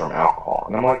 DWIs from alcohol?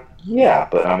 And I'm like, yeah,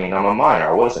 but I mean, I'm a minor.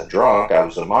 I wasn't drunk. I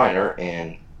was a minor,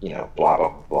 and, blah,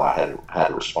 blah, blah. I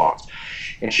had a response.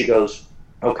 And she goes,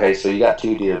 okay, so you got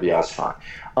 2 DWIs, fine.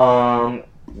 Aren't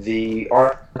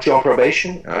you on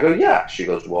probation? And I go, yeah. She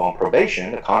goes, well, on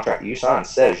probation, the contract you signed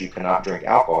says you cannot drink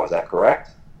alcohol. Is that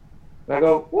correct? And I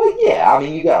go, well, yeah. I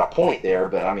mean, you got a point there,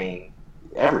 but I mean,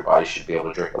 everybody should be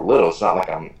able to drink a little. It's not like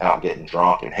I'm out getting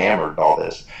drunk and hammered and all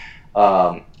this.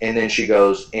 And then she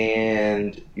goes,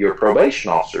 and your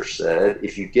probation officer said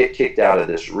if you get kicked out of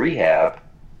this rehab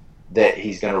that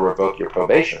he's going to revoke your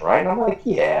probation, right? And I'm like,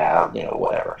 yeah,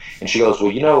 whatever. And she goes,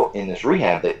 well, in this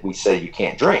rehab that we say you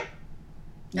can't drink.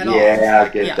 I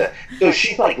get that. So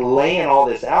she's like laying all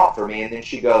this out for me, and then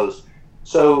she goes,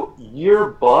 so your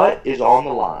butt is on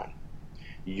the line.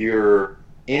 You're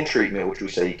in treatment, which we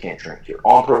say you can't drink. You're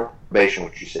on probation,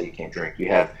 which you say you can't drink. You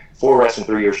have 4 arrests in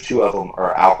 3 years. 2 of them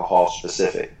are alcohol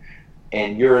specific.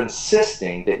 And you're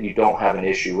insisting that you don't have an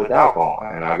issue with alcohol.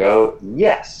 And I go,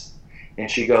 yes.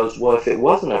 And she goes, well, if it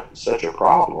wasn't such a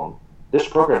problem, this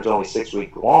program's only 6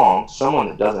 weeks long. Someone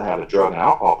that doesn't have a drug and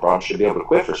alcohol problem should be able to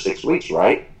quit for 6 weeks,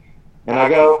 right? And I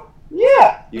go,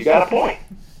 yeah, you got a point.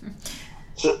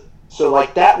 So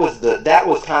like that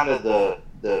was kind of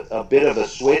a bit of a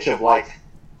switch of like,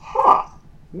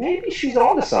 maybe she's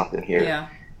onto something here. Yeah.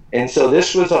 And so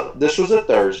this was a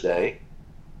Thursday,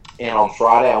 and on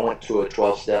Friday I went to a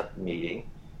 12-step meeting,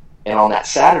 and on that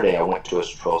Saturday I went to a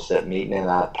 12-step meeting, and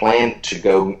I planned to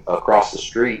go across the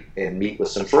street and meet with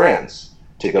some friends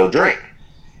to go drink.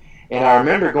 And I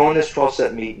remember going to this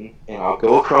 12-step meeting, and I'll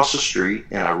go across the street,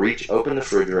 and I open the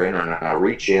refrigerator, and I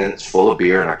reach in, it's full of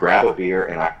beer, and I grab a beer,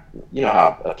 and you know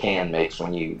how a can makes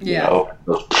when you know, it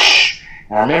goes, psh,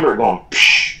 and I remember it going,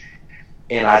 psh,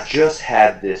 and I just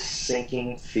had this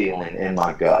sinking feeling in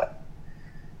my gut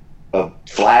of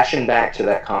flashing back to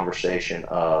that conversation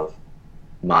of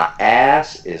my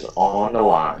ass is on the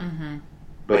line,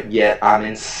 but yet I'm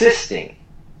insisting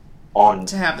on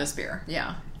to have this beer.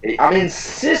 Yeah. I'm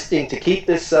insisting to keep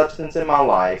this substance in my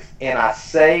life, and I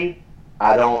say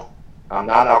I'm not an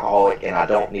alcoholic and I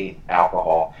don't need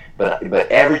alcohol, but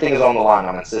everything is on the line.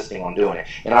 I'm insisting on doing it.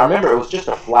 And I remember it was just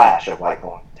a flash of like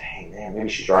going, dang, man, maybe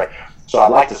she's right. So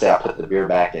I'd like to say I put the beer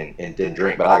back and didn't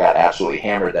drink, but I got absolutely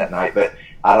hammered that night, but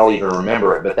I don't even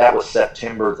remember it. But that was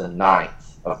September the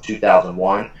 9th of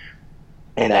 2001.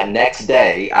 And that next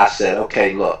day I said,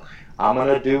 okay, look, I'm going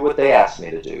to do what they asked me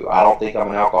to do. I don't think I'm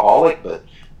an alcoholic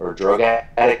or a drug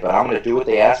addict, but I'm going to do what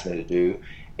they asked me to do.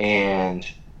 And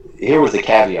here was the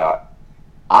caveat.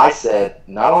 I said,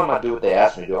 not only am I going to do what they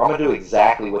asked me to do, I'm going to do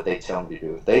exactly what they tell me to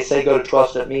do. If they say go to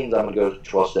 12-step meetings, I'm going to go to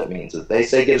 12-step meetings. If they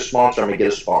say get a sponsor, I'm going to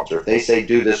get a sponsor. If they say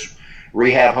do this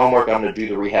rehab homework, I'm going to do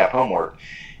the rehab homework.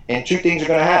 And 2 things are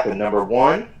going to happen. Number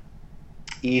 1,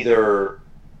 either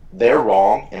they're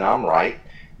wrong and I'm right.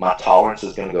 My tolerance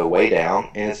is going to go way down,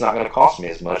 and it's not going to cost me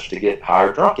as much to get high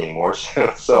or drunk anymore.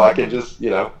 So I can just,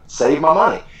 save my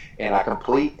money, and I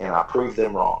complete and I prove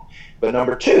them wrong. But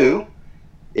number 2,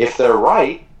 if they're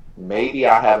right, maybe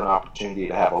I have an opportunity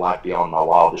to have a life beyond my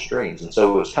wildest dreams. And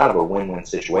so it was kind of a win-win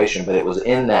situation, but it was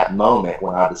in that moment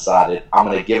when I decided I'm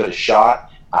going to give it a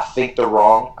shot. I think they're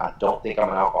wrong. I don't think I'm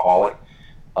an alcoholic,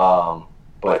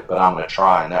 but I'm going to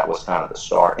try, and that was kind of the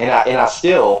start. And I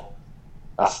still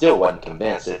wasn't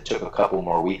convinced. It took a couple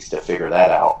more weeks to figure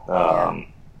that out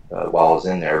while I was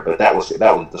in there. But that was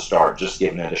the start, just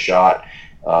giving it a shot,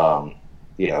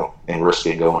 and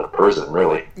risking going to prison,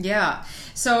 really. Yeah.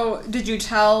 So did you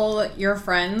tell your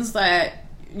friends that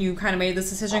you kind of made this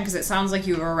decision? Because it sounds like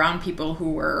you were around people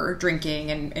who were drinking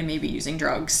and maybe using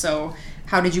drugs. So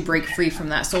how did you break free from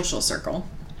that social circle?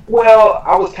 Well,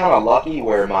 I was kind of lucky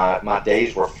where my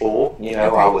days were full. Okay.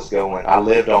 I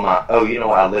lived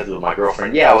with my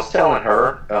girlfriend. Yeah, I was telling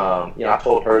her, I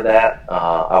told her that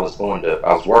I was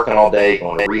working all day,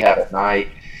 going to rehab at night.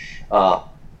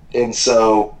 And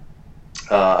so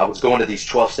I was going to these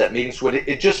 12-step meetings.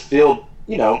 It just felt,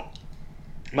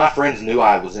 my friends knew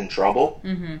I was in trouble.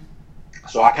 Mm-hmm.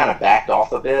 So I kind of backed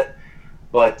off a bit.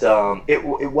 But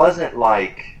it wasn't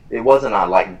like... It wasn't I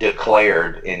like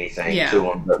declared anything to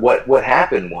them. But what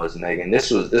happened was, Megan, this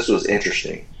was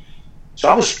interesting. So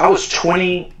I was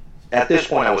 20 at this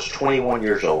point. I was 21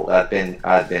 years old. I'd been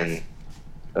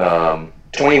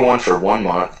 21 for 1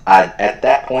 month. At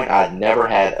that point I'd never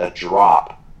had a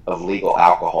drop of legal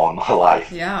alcohol in my life.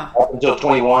 Yeah. Up until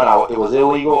 21, it was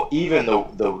illegal. Even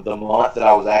the month that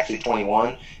I was actually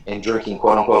 21 and drinking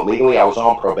quote unquote legally, I was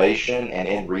on probation and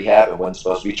in rehab and wasn't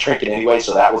supposed to be drinking anyway,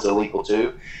 so that was illegal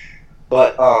too.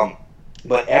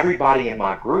 But everybody in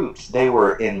my groups, they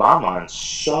were, in my mind,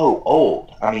 so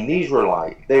old. I mean, they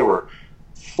were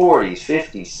 40s,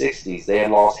 50s, 60s. They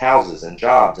had lost houses and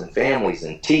jobs and families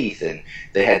and teeth, and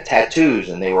they had tattoos,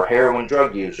 and they were heroin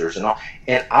drug users and all.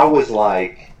 And I was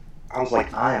like,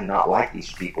 I am not like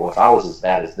these people. If I was as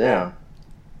bad as them,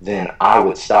 then I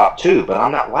would stop too. But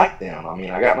I'm not like them. I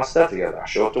mean, I got my stuff together. I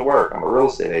show up to work. I'm a real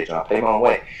estate agent. I pay my own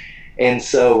way. And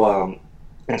so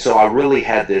I really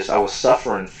had this. I was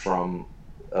suffering from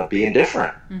being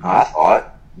different. Mm-hmm. I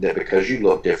thought that because you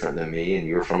looked different than me and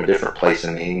you were from a different place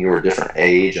than me and you were a different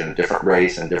age and a different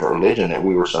race and a different religion, that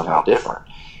we were somehow different.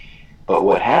 But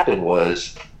what happened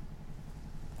was,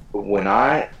 when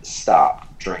I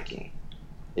stopped drinking,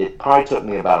 it probably took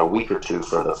me about a week or 2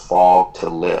 for the fog to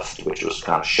lift, which was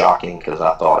kind of shocking because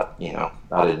I thought,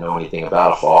 I didn't know anything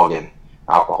about a fog, and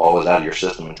alcohol was out of your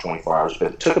system in 24 hours.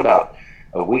 But it took about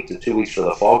a week to 2 weeks for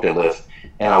the fog to lift.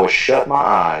 and I would shut my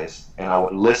eyes and I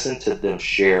would listen to them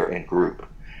share in group.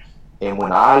 And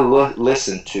when I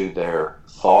listened to their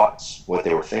thoughts, what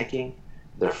they were thinking,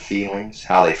 their feelings,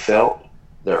 how they felt,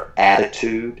 their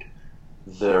attitude,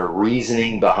 their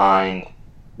reasoning behind,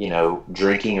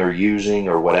 drinking or using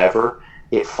or whatever,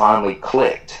 it finally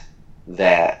clicked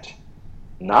that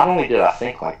not only did I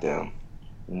think like them,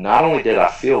 not only did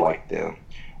I feel like them,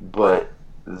 but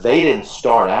they didn't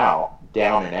start out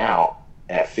down and out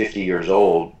at 50 years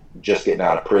old, just getting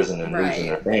out of prison and losing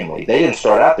their family. They didn't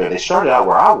start out there. They started out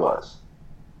where I was,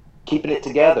 keeping it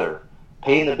together,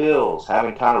 paying the bills,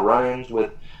 having kind of run-ins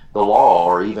with the law,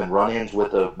 or even run-ins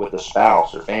with a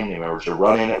spouse or family members, or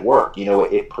run-in at work.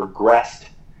 It progressed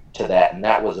to that, and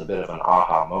that was a bit of an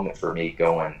aha moment for me,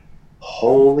 going,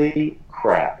 holy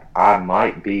crap, I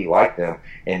might be like them.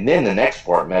 And then the next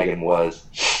part, Megan, was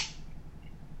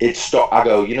I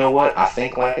go, you know what? I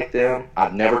think like them.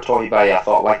 I've never told anybody I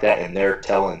thought like that, and they're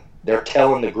telling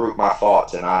the group my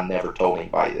thoughts, and I never told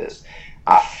anybody this.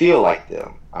 I feel like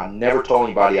them. I never told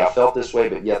anybody I felt this way,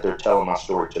 but yet they're telling my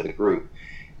story to the group.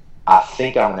 I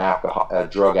think I'm a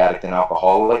drug addict and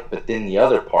alcoholic, but then the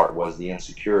other part was the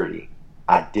insecurity.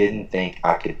 I didn't think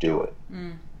I could do it.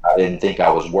 I didn't think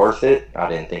I was worth it. I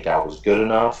didn't think I was good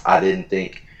enough. I didn't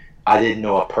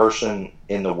know a person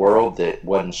in the world that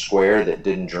wasn't square, that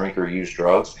didn't drink or use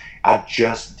drugs. I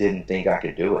just didn't think I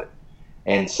could do it.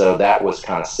 And so that was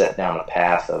kind of set down a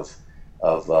path of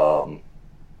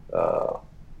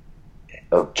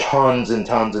tons and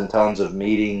tons and tons of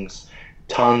meetings,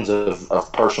 tons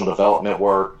of personal development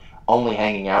work, only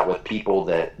hanging out with people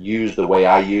that used the way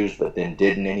I used but then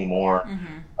didn't anymore,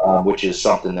 which is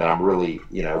something that I'm really,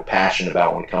 passionate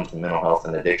about when it comes to mental health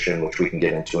and addiction, which we can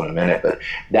get into in a minute. But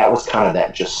that was kind of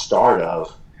that just start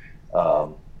of,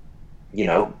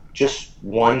 just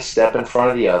one step in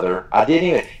front of the other. I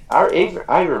even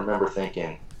remember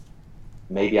thinking,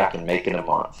 maybe I can make it a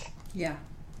month. Yeah.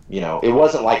 It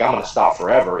wasn't like I'm going to stop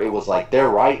forever. It was like, they're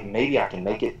right, maybe I can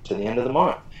make it to the end of the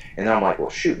month. And I'm like, well,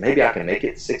 shoot, maybe I can make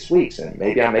it 6 weeks, and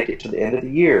maybe I make it to the end of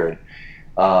the year.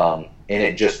 And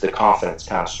it just, the confidence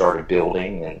kind of started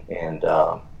building, and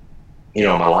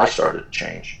my life started to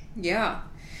change. Yeah.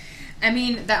 I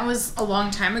mean, that was a long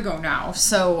time ago now.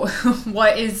 So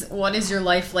what is your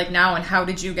life like now, and how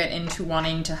did you get into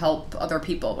wanting to help other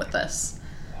people with this?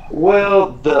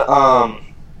 Well,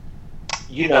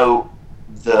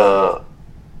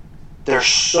 there's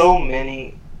so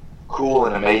many cool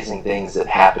and amazing things that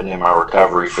happened in my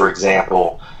recovery. For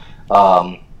example,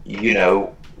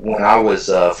 when I was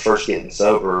first getting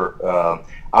sober,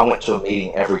 I went to a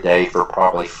meeting every day for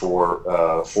probably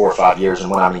 4 or 5 years.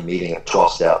 And when I mean meeting,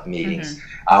 12-step meetings,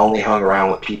 I only hung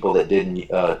around with people that didn't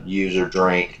use or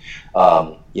drink.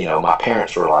 My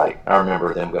parents were like, I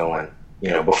remember them going,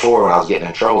 before when I was getting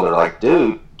in trouble, they're like,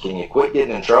 dude, can you quit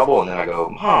getting in trouble? And then I go,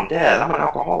 Mom, Dad, I'm an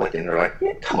alcoholic. And they're like,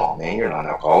 yeah, come on, man, you're not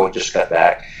an alcoholic, just cut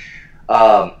back.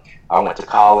 I went to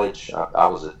college.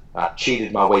 I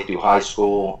cheated my way through high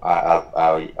school.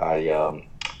 I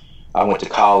went to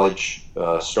college,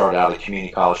 started out at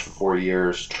community college for 4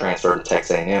 years, transferred to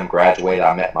Texas A&M, graduated.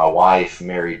 I met my wife,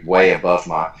 married way above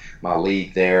my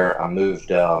league there. I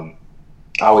moved. I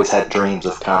always had dreams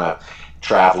of kind of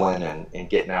traveling and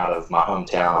getting out of my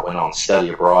hometown. I went on study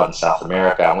abroad in South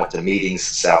America. I went to meetings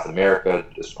in South America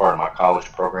as part of my college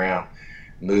program,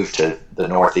 moved to the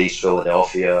Northeast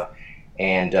Philadelphia.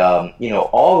 And,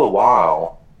 all the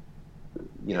while,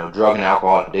 drug and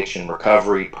alcohol addiction,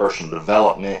 recovery, personal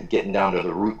development, getting down to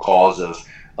the root cause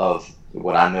of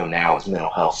what I know now is mental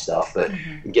health stuff, but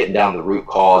getting down to the root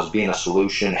cause, being a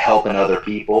solution, helping other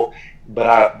people. But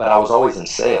I was always in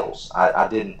sales. I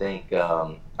didn't think,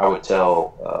 I would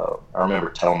tell, I remember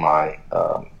telling my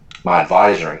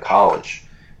advisor in college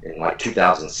in like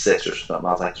 2006 or something,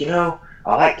 I was like,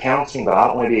 I like counseling, but I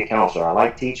don't want to be a counselor. I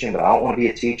like teaching, but I don't want to be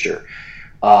a teacher.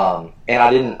 And I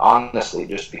didn't, honestly,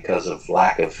 just because of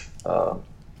lack of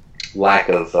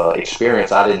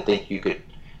experience, I didn't think you could.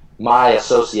 My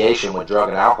association with drug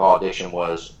and alcohol addiction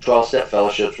was 12-step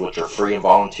fellowships, which are free and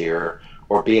volunteer,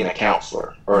 or being a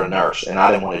counselor or a nurse, and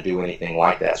I didn't want to do anything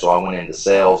like that. So I went into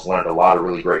sales, learned a lot of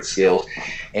really great skills,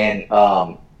 and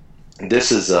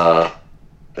this is an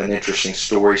interesting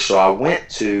story. So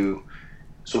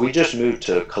we just moved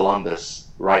to Columbus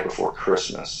right before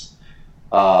Christmas,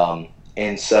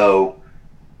 and so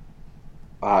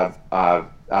I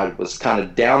was kind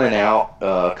of down and out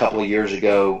a couple of years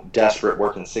ago, desperate,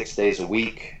 working 6 days a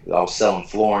week. I was selling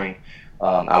flooring.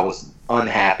 I was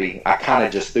unhappy. I kind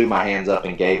of just threw my hands up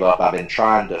and gave up. I've been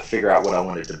trying to figure out what I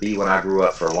wanted to be when I grew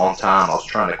up for a long time. I was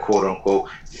trying to, quote unquote,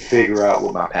 figure out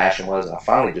what my passion was, and I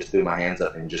finally just threw my hands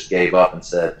up and just gave up and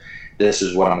said, this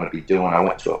is what I'm going to be doing. I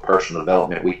went to a personal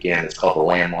development weekend. It's called the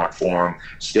Landmark Forum.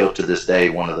 Still to this day,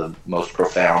 one of the most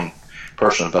profound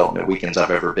personal development weekends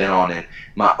I've ever been on. And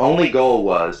my only goal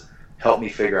was help me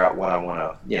figure out what I want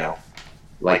to, you know,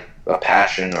 like a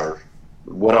passion or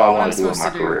what do I want to do in my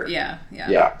career.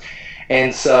 Yeah.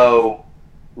 And so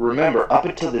remember, up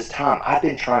until this time, I've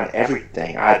been trying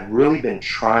everything. I'd really been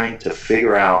trying to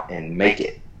figure out and make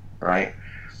it, right?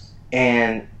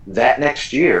 And that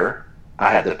next year, I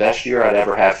had the best year I'd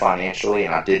ever had financially,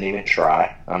 and I didn't even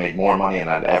try. I made more money than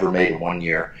I'd ever made in 1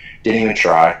 year. Didn't even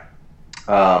try.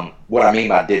 What I mean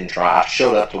by didn't try, I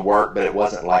showed up to work, but it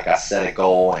wasn't like I set a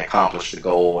goal and accomplished the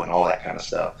goal and all that kind of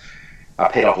stuff. I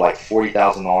paid off like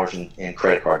 $40,000 in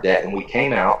credit card debt, and we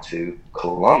came out to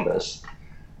Columbus,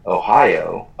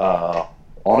 Ohio,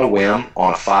 on a whim,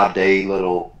 on a 5-day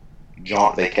little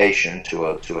jaunt vacation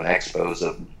to an Expos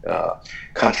of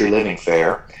country living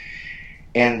fair.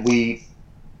 And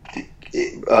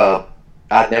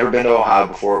I'd never been to Ohio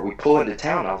before. We pull into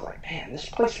town, and I was like, man, this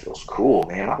place feels cool,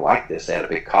 man. I like this. They had a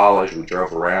big college. We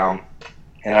drove around.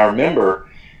 And I remember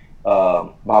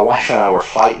my wife and I were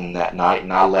fighting that night,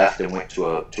 and I left and went to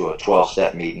a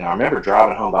 12-step meeting. I remember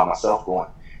driving home by myself going,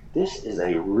 this is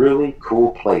a really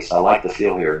cool place. I like the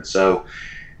feel here. And so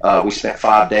we spent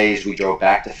 5 days. We drove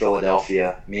back to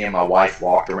Philadelphia. Me and my wife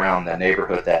walked around the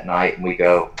neighborhood that night, and we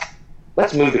go,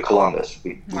 let's move to Columbus.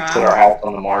 We put our house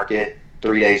on the market.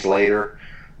 3 days later,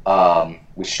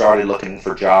 we started looking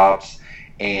for jobs,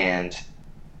 and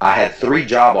I had 3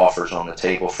 job offers on the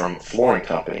table from flooring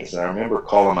companies. And I remember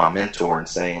calling my mentor and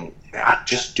saying, I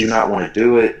just do not want to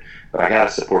do it, but I got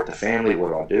to support the family. What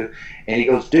do I do? And he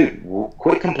goes, dude,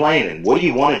 quit complaining. What do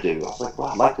you want to do? I was like, well,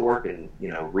 I'd like to work in,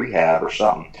 rehab or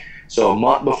something. So a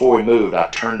month before we moved, I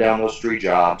turned down those 3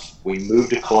 jobs. We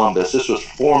moved to Columbus. This was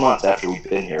 4 months after we'd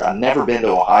been here. I'd never been to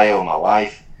Ohio in my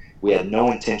life. We had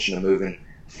no intention of moving.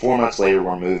 4 months later,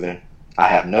 we're moving. I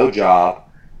have no job.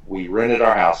 We rented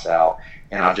our house out,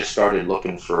 and I just started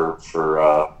looking for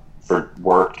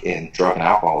work in drug and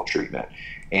alcohol treatment,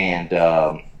 and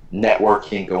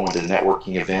networking, going to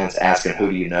networking events, asking who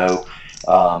do you know,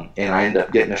 and I ended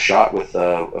up getting a shot with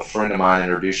a friend of mine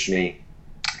introduced me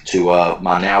to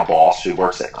my now boss who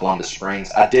works at Columbus Springs.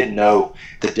 I didn't know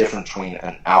the difference between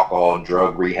an alcohol and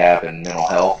drug rehab and mental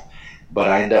health, but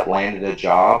I ended up landing a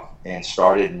job and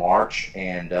started in March,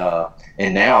 and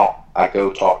now I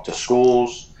go talk to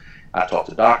schools, I talk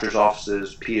to doctors'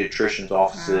 offices, pediatricians'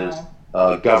 offices,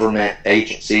 government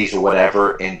agencies or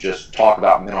whatever, and just talk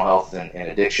about mental health and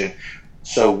addiction.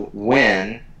 So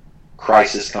when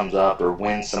crisis comes up or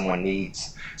when someone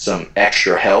needs some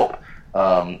extra help,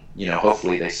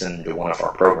 hopefully they send them to one of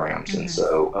our programs. Mm-hmm. And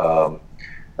so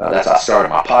that's how I started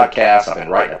my podcast. I've been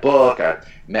writing a book. I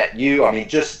met you. I mean,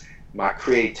 just my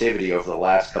creativity over the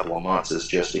last couple of months has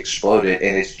just exploded,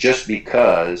 and it's just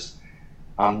because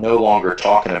I'm no longer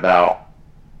talking about,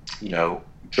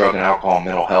 drug and alcohol,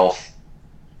 mental health,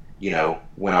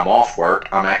 when I'm off work.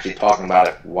 I'm actually talking about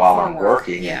it while I'm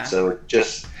working. Yeah. And so it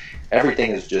just,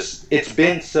 everything is just, it's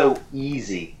been so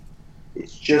easy.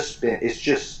 It's just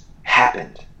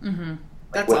happened. Mm-hmm.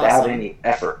 That's without awesome. any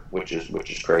effort, which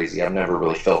is crazy. I've never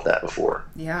really felt that before.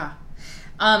 Yeah.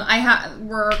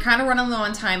 We're kind of running low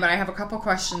on time, but I have a couple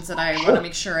questions that I want to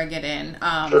make sure I get in.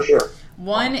 Sure.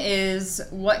 One is,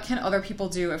 what can other people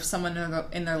do if someone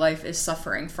in their life is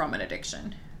suffering from an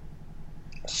addiction?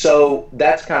 So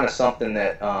that's kind of something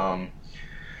that,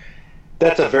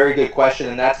 that's a very good question,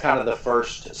 and that's kind of the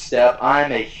first step.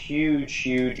 I'm a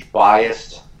huge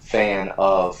biased fan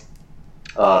of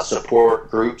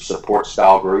support groups, support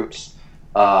style groups,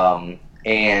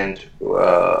 and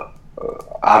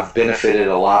I've benefited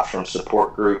a lot from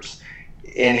support groups.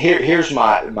 And here's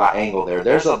my angle there.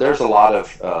 There's a lot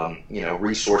of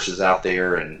resources out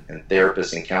there and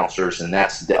therapists and counselors, and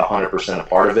that's 100% a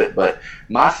part of it. But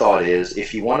my thought is,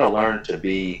 if you want to learn to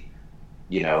be,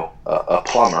 a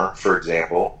plumber, for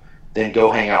example, then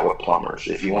go hang out with plumbers.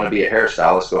 If you want to be a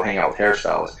hairstylist, go hang out with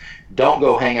hairstylists. Don't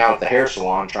go hang out at the hair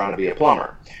salon trying to be a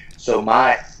plumber. So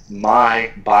my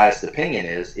biased opinion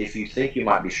is, if you think you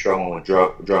might be struggling with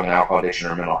drug and alcohol addiction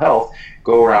or mental health,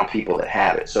 go around people that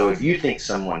have it. So if you think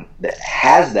someone that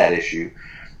has that issue,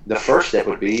 the first step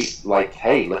would be like,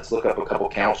 hey, let's look up a couple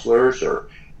counselors or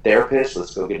therapists.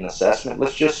 Let's go get an assessment.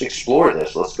 Let's just explore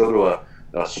this. Let's go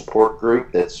to a support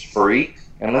group that's free,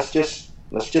 and let's just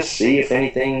see if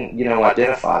anything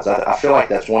identifies. I feel like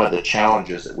that's one of the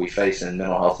challenges that we face in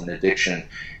mental health and addiction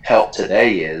help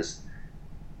today is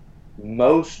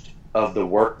most of the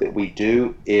work that we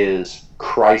do is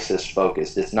crisis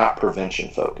focused. It's not prevention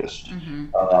focused.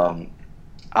 Mm-hmm.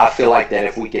 I feel like that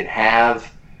if we can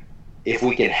have if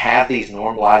we can have these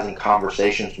normalizing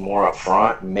conversations more up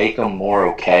front, make them more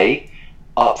okay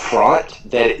up front,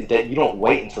 that you don't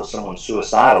wait until someone's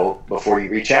suicidal before you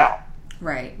reach out.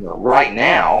 Right. Right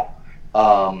now,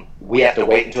 we have to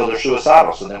wait until they're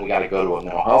suicidal, so then we got to go to a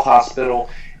mental health hospital.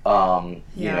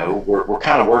 We're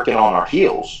kind of working on our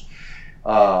heels.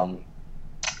 I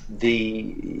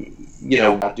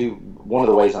do, one of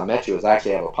the ways I met you is I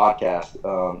actually have a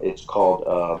podcast. It's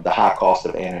called The High Cost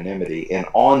of Anonymity, and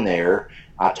on there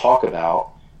I talk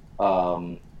about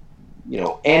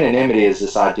anonymity is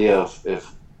this idea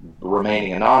of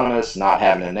remaining anonymous, not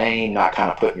having a name, not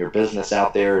kind of putting your business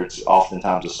out there. It's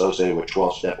oftentimes associated with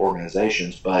 12-step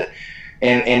organizations, but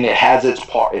and it has its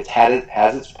part. It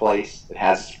has its place. It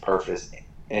has its purpose,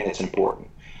 and it's important.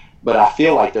 But I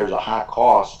feel like there's a high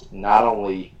cost, not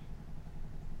only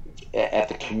at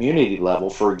the community level.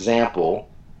 For example,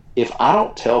 if I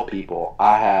don't tell people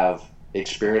I have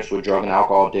experience with drug and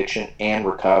alcohol addiction and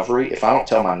recovery, if I don't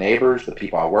tell my neighbors, the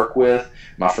people I work with,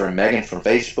 my friend Megan from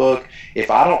Facebook,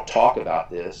 if I don't talk about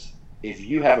this, if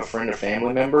you have a friend or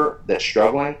family member that's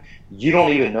struggling, you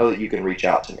don't even know that you can reach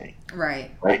out to me.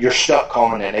 Right. You're stuck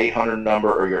calling an 800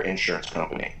 number or your insurance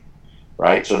company.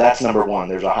 Right? So that's number one.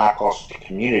 There's a high cost to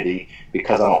community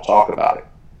because I don't talk about it.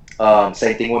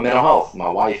 Same thing with mental health. My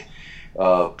wife,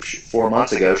 4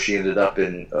 months ago, she ended up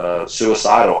in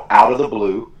suicidal out of the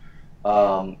blue.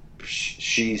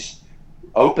 She's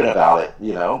open about it,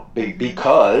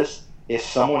 because if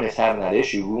someone is having that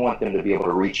issue, we want them to be able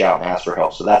to reach out and ask for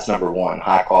help. So that's number one,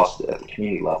 high cost at the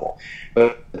community level.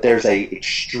 But there's a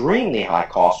extremely high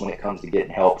cost when it comes to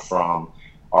getting help from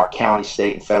our county,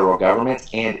 state, and federal governments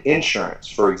and insurance.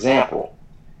 For example,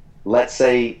 let's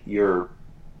say your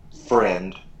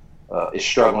friend is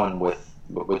struggling with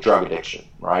drug addiction,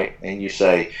 right? And you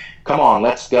say, come on,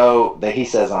 let's go. He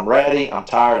says, I'm ready, I'm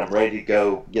tired, I'm ready to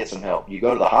go get some help. You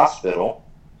go to the hospital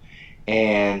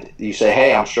and you say,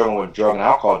 hey, I'm struggling with drug and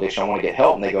alcohol addiction, I want to get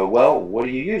help. And they go, well, what are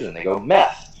you using? They go,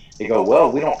 meth. They go,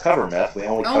 well, we don't cover meth, we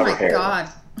only cover heroin. Oh my God.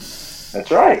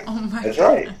 That's right. Oh my That's God.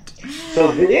 right.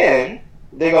 So then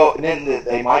they go, and then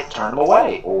they might turn them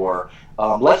away. Or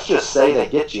let's just say they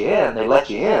get you in, they let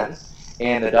you in,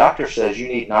 and the doctor says you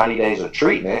need 90 days of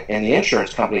treatment, and the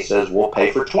insurance company says we'll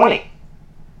pay for 20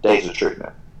 days of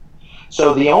treatment.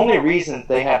 So the only reason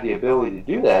they have the ability to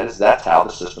do that is that's how the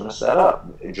system is set up.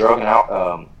 Drug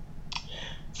and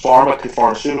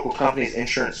pharmaceutical companies,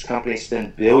 insurance companies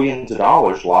spend billions of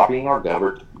dollars lobbying our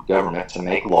government to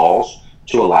make laws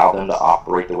to allow them to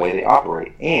operate the way they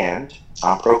operate. And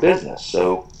I'm pro-business,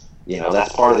 so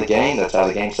that's part of the game. That's how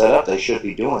the game's set up. They should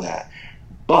be doing that.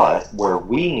 But where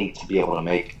we need to be able to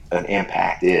make an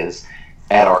impact is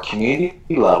at our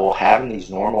community level, having these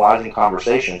normalizing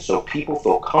conversations so people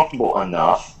feel comfortable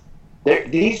enough.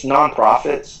 These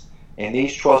nonprofits and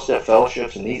these 12-step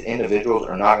fellowships and these individuals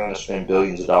are not going to spend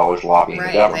billions of dollars lobbying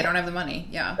the government. They don't have the money.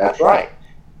 Yeah. That's right.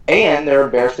 And they're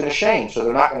embarrassed and ashamed, so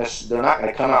they're not going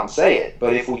to come out and say it.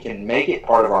 But if we can make it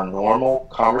part of our normal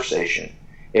conversation,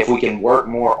 if we can work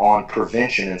more on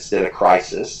prevention instead of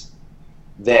crisis,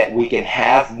 that we can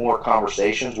have more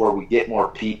conversations where we get more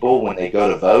people when they go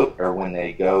to vote or when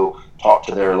they go talk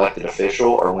to their elected official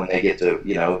or when they get to,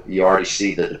 you already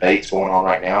see the debates going on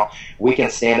right now. We can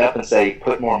stand up and say,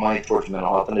 put more money towards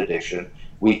mental health and addiction.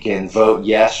 We can vote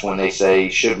yes when they say,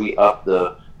 should we up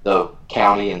the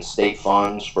county and state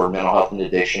funds for mental health and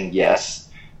addiction? Yes.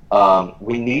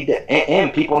 We need to,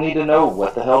 and people need to know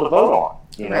what the hell to vote on.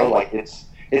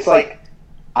 It's like,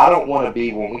 I don't want to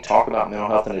be, when we talk about mental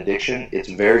health and addiction, it's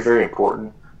very, very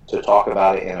important to talk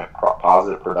about it in a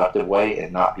positive, productive way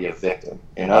and not be a victim.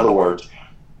 In other words,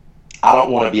 I don't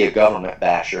want to be a government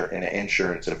basher and an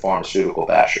insurance and pharmaceutical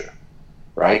basher,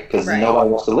 right? Because nobody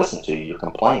wants to listen to you. You're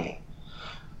complaining.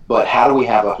 But how do we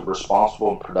have a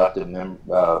responsible and productive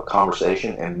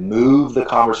conversation and move the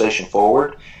conversation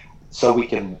forward so we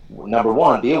can, number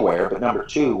one, be aware, but number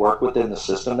two, work within the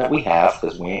system that we have,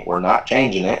 because we're not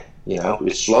changing it.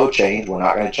 It's slow change. We're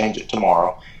not going to change it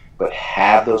tomorrow, but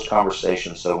have those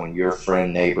conversations so when your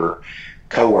friend, neighbor,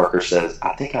 coworker says,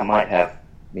 I think I might have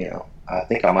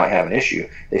an issue,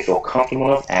 they feel comfortable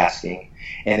enough asking,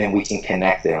 and then we can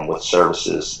connect them with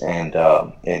services and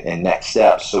next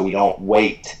steps so we don't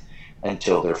wait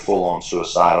until they're full on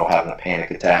suicidal, having a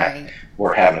panic attack,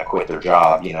 or having to quit their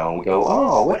job, and we go,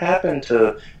 oh, what happened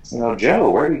to, Joe?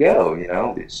 Where'd he go?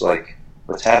 It's like,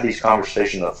 let's have these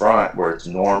conversations up front where it's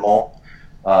normal,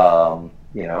 and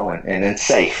then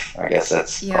safe. I guess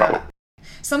that's probably.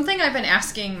 Something I've been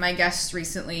asking my guests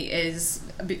recently is,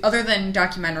 other than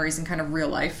documentaries and kind of real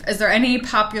life, is there any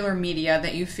popular media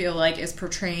that you feel like is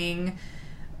portraying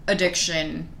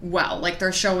addiction well? Like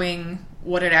they're showing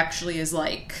what it actually is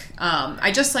like.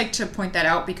 I just like to point that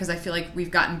out because I feel like we've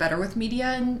gotten better with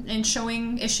media in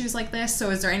showing issues like this.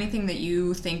 So is there anything that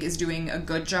you think is doing a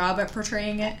good job at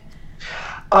portraying it?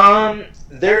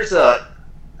 There's a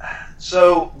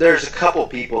couple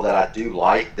people that I do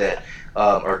like that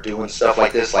are doing stuff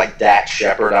like this, like Dax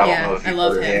Shepard. I don't know if you've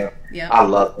heard of him. Yeah. I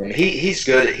love him. He's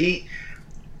good.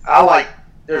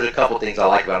 There's a couple things I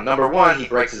like about him. Number one, he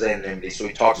breaks his anonymity, so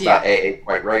he talks about AA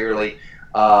quite regularly.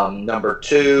 Number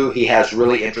two, he has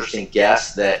really interesting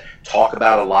guests that talk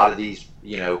about a lot of these,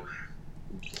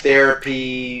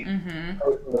 therapy,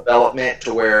 personal development,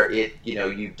 to where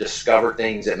you discover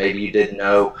things that maybe you didn't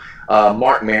know.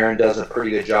 Mark Maron does a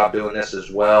pretty good job doing this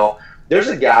as well. There's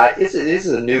a guy, this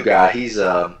is a new guy. He's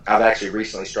I've actually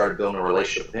recently started building a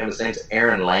relationship with him. His name's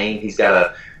Aaron Lane. He's got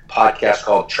a podcast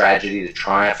called Tragedy to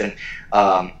Triumph, and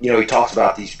he talks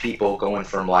about these people going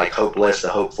from like hopeless to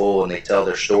hopeful, and they tell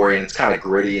their story, and it's kind of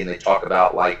gritty, and they talk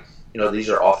about these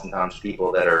are oftentimes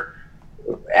people that are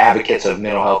advocates of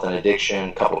mental health and addiction,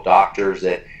 a couple doctors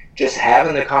that just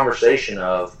having the conversation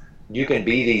of you can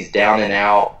be these down and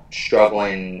out,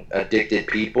 struggling, addicted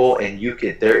people, and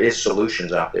there is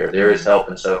solutions out there. There is help,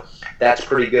 and so that's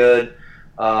pretty good.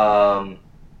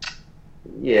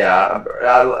 Yeah,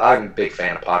 I'm a big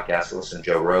fan of podcasts. I listen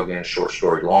to Joe Rogan, Short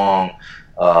Story Long.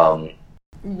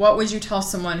 What would you tell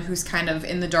someone who's kind of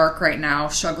in the dark right now,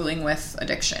 struggling with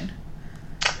addiction?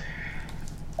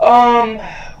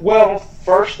 Well,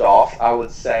 first off, I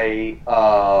would say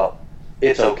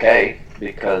it's okay,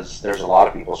 because there's a lot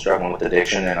of people struggling with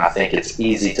addiction, and I think it's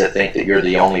easy to think that you're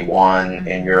the only one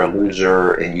and you're a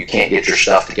loser and you can't get your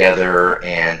stuff together,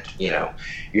 and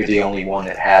you're the only one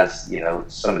that has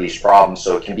some of these problems,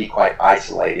 so it can be quite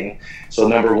isolating. So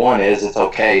number one is it's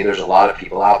okay, there's a lot of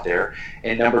people out there,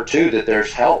 and number two, that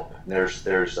there's help. There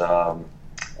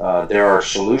are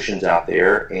solutions out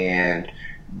there, and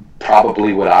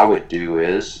probably what I would do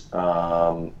is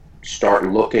start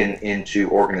looking into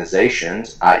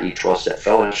organizations, i.e. 12-step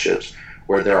fellowships,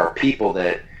 where there are people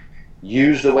that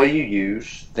use the way you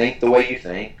use, think the way you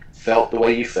think, felt the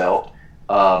way you felt,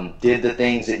 did the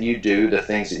things that you do, the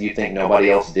things that you think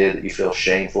nobody else did that you feel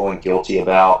shameful and guilty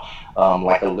about,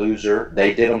 like a loser.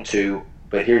 They did them too,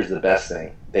 but here's the best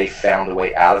thing. They found a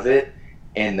way out of it,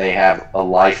 and they have a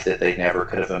life that they never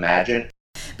could have imagined.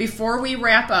 Before we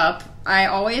wrap up, I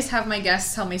always have my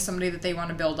guests tell me somebody that they want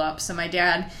to build up. So my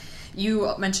dad,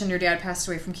 you mentioned your dad passed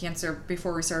away from cancer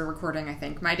before we started recording, I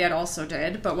think. My dad also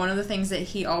did, but one of the things that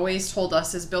he always told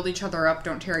us is build each other up,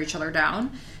 don't tear each other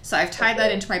down. So I've tied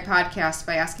that into my podcast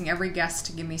by asking every guest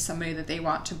to give me somebody that they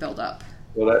want to build up.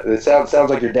 Well, it sounds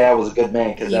like your dad was a good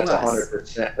man, because that's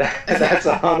 100%. That's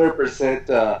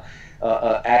 100%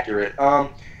 accurate.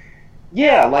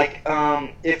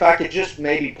 If I could just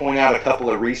maybe point out a couple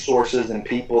of resources and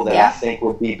people that I think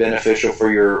would be beneficial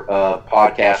for your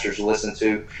podcasters to listen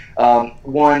to.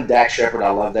 One, Dax Shepard,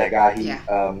 I love that guy.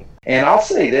 And I'll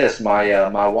say this,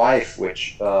 my wife,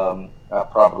 which I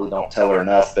probably don't tell her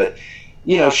enough, but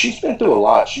she's been through a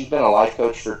lot. She's been a life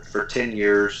coach for 10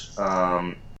 years.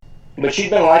 But she's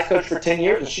been a life coach for 10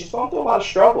 years, and she's gone through a lot of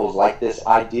struggles, like this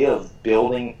idea of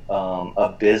building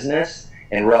a business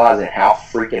and realizing how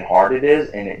freaking hard it is.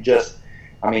 And it just,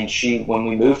 when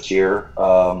we moved here,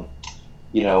 we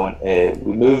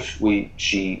moved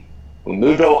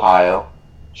to Ohio.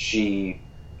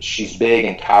 She's big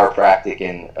in chiropractic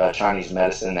and Chinese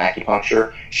medicine and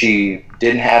acupuncture. She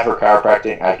didn't have her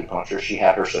chiropractic and acupuncture. She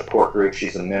had her support group.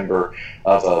 She's a member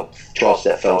of a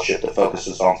 12-step fellowship that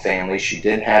focuses on families. She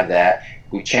didn't have that.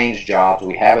 We changed jobs.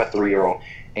 We have a 3-year-old,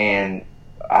 and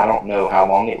I don't know how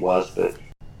long it was, but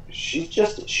she's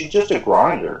just a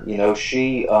grinder.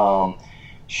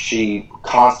 She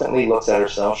constantly looks at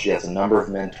herself. She has a number of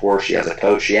mentors. She has a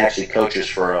coach. She actually coaches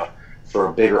for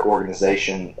a bigger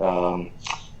organization.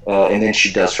 And then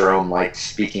she does her own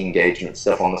speaking engagement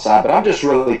stuff on the side. But I'm just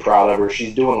really proud of her.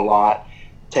 She's doing a lot,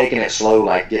 taking it slow,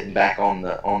 getting back on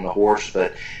the horse.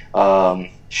 But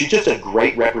she's just a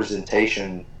great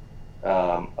representation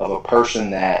of a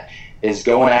person that is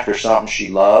going after something she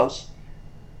loves,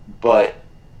 but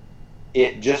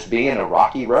it just being a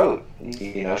rocky road.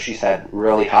 She's had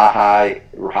really high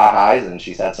highs, and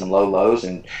she's had some low lows,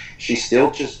 and she's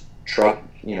still just trucking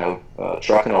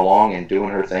along and doing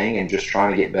her thing and just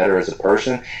trying to get better as a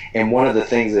person. And one of the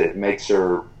things that makes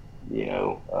her,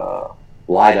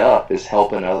 light up is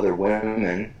helping other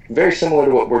women, very similar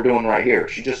to what we're doing right here.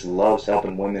 She just loves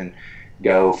helping women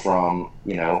go from,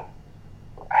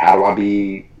 how do I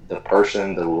be the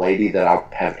person, the lady that I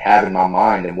have in my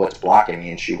mind, and what's blocking me.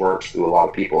 And she works through a lot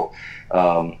of people.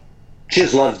 She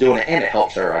just loves doing it, and it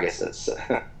helps her. I guess that's.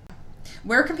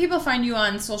 Where can people find you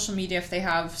on social media if they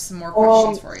have some more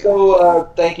questions for you?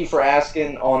 So thank you for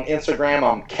asking. On Instagram,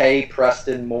 I'm K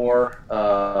Preston Moore.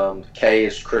 K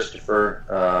is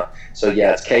Christopher. So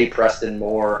yeah, it's K Preston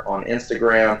Moore on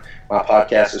Instagram. My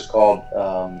podcast is called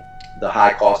the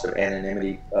High Cost of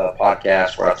Anonymity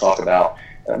podcast, where I talk about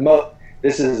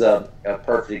this is a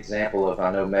perfect example of,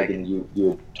 I know, Megan, you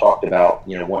had talked about,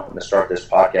 wanting to start this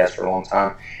podcast for a long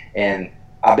time. And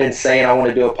I've been saying I want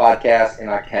to do a podcast, and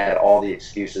I had all the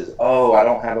excuses. Oh, I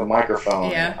don't have a microphone.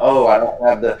 Yeah. Oh, I don't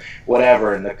have the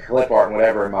whatever, and the clip art and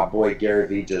whatever. And my boy Gary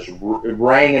Vee just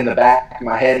rang in the back of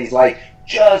my head. He's like,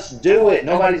 just do it.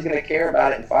 Nobody's going to care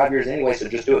about it in 5 years anyway, so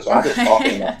just do it. So I'm just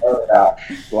talking about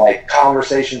like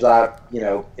conversations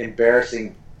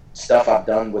embarrassing stuff I've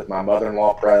done with my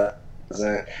mother-in-law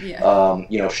present.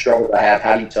 Yeah. Struggles I have.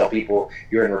 How do you tell people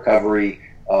you're in recovery?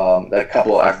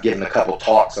 I've given a couple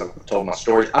talks. I've told my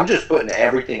stories. I'm just putting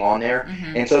everything on there,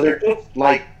 and so they're just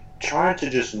like trying to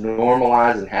just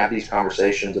normalize and have these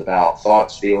conversations about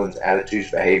thoughts, feelings,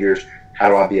 attitudes, behaviors. How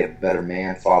do I be a better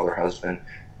man, father, husband?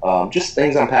 Just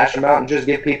things I'm passionate about, and just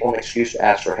give people an excuse to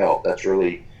ask for help. That's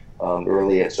really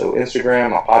it. So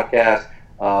Instagram, my podcast.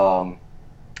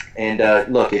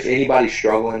 Look, if anybody's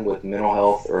struggling with mental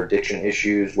health or addiction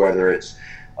issues, whether it's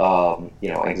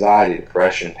anxiety,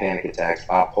 depression, panic attacks,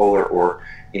 bipolar, or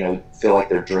feel like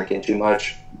they're drinking too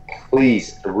much,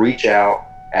 please reach out,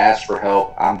 ask for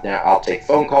help. I'm down. I'll take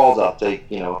phone calls. I'll take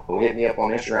hit me up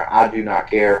on Instagram. I do not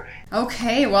care.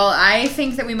 Okay, well, I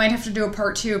think that we might have to do a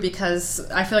part 2, because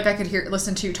I feel like I could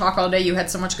listen to you talk all day. You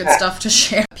had so much good stuff to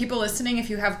share. People listening, if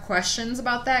you have questions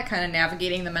about that, kind of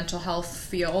navigating the mental health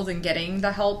field and getting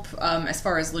the help, as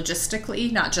far as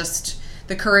logistically, not just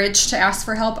the courage to ask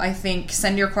for help, I think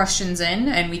send your questions in,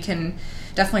 and we can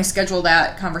definitely schedule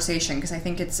that conversation, because I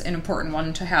think it's an important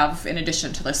one to have in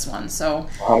addition to this one. So,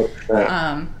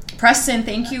 Preston,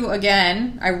 thank you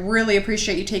again. I really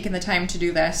appreciate you taking the time to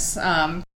do this.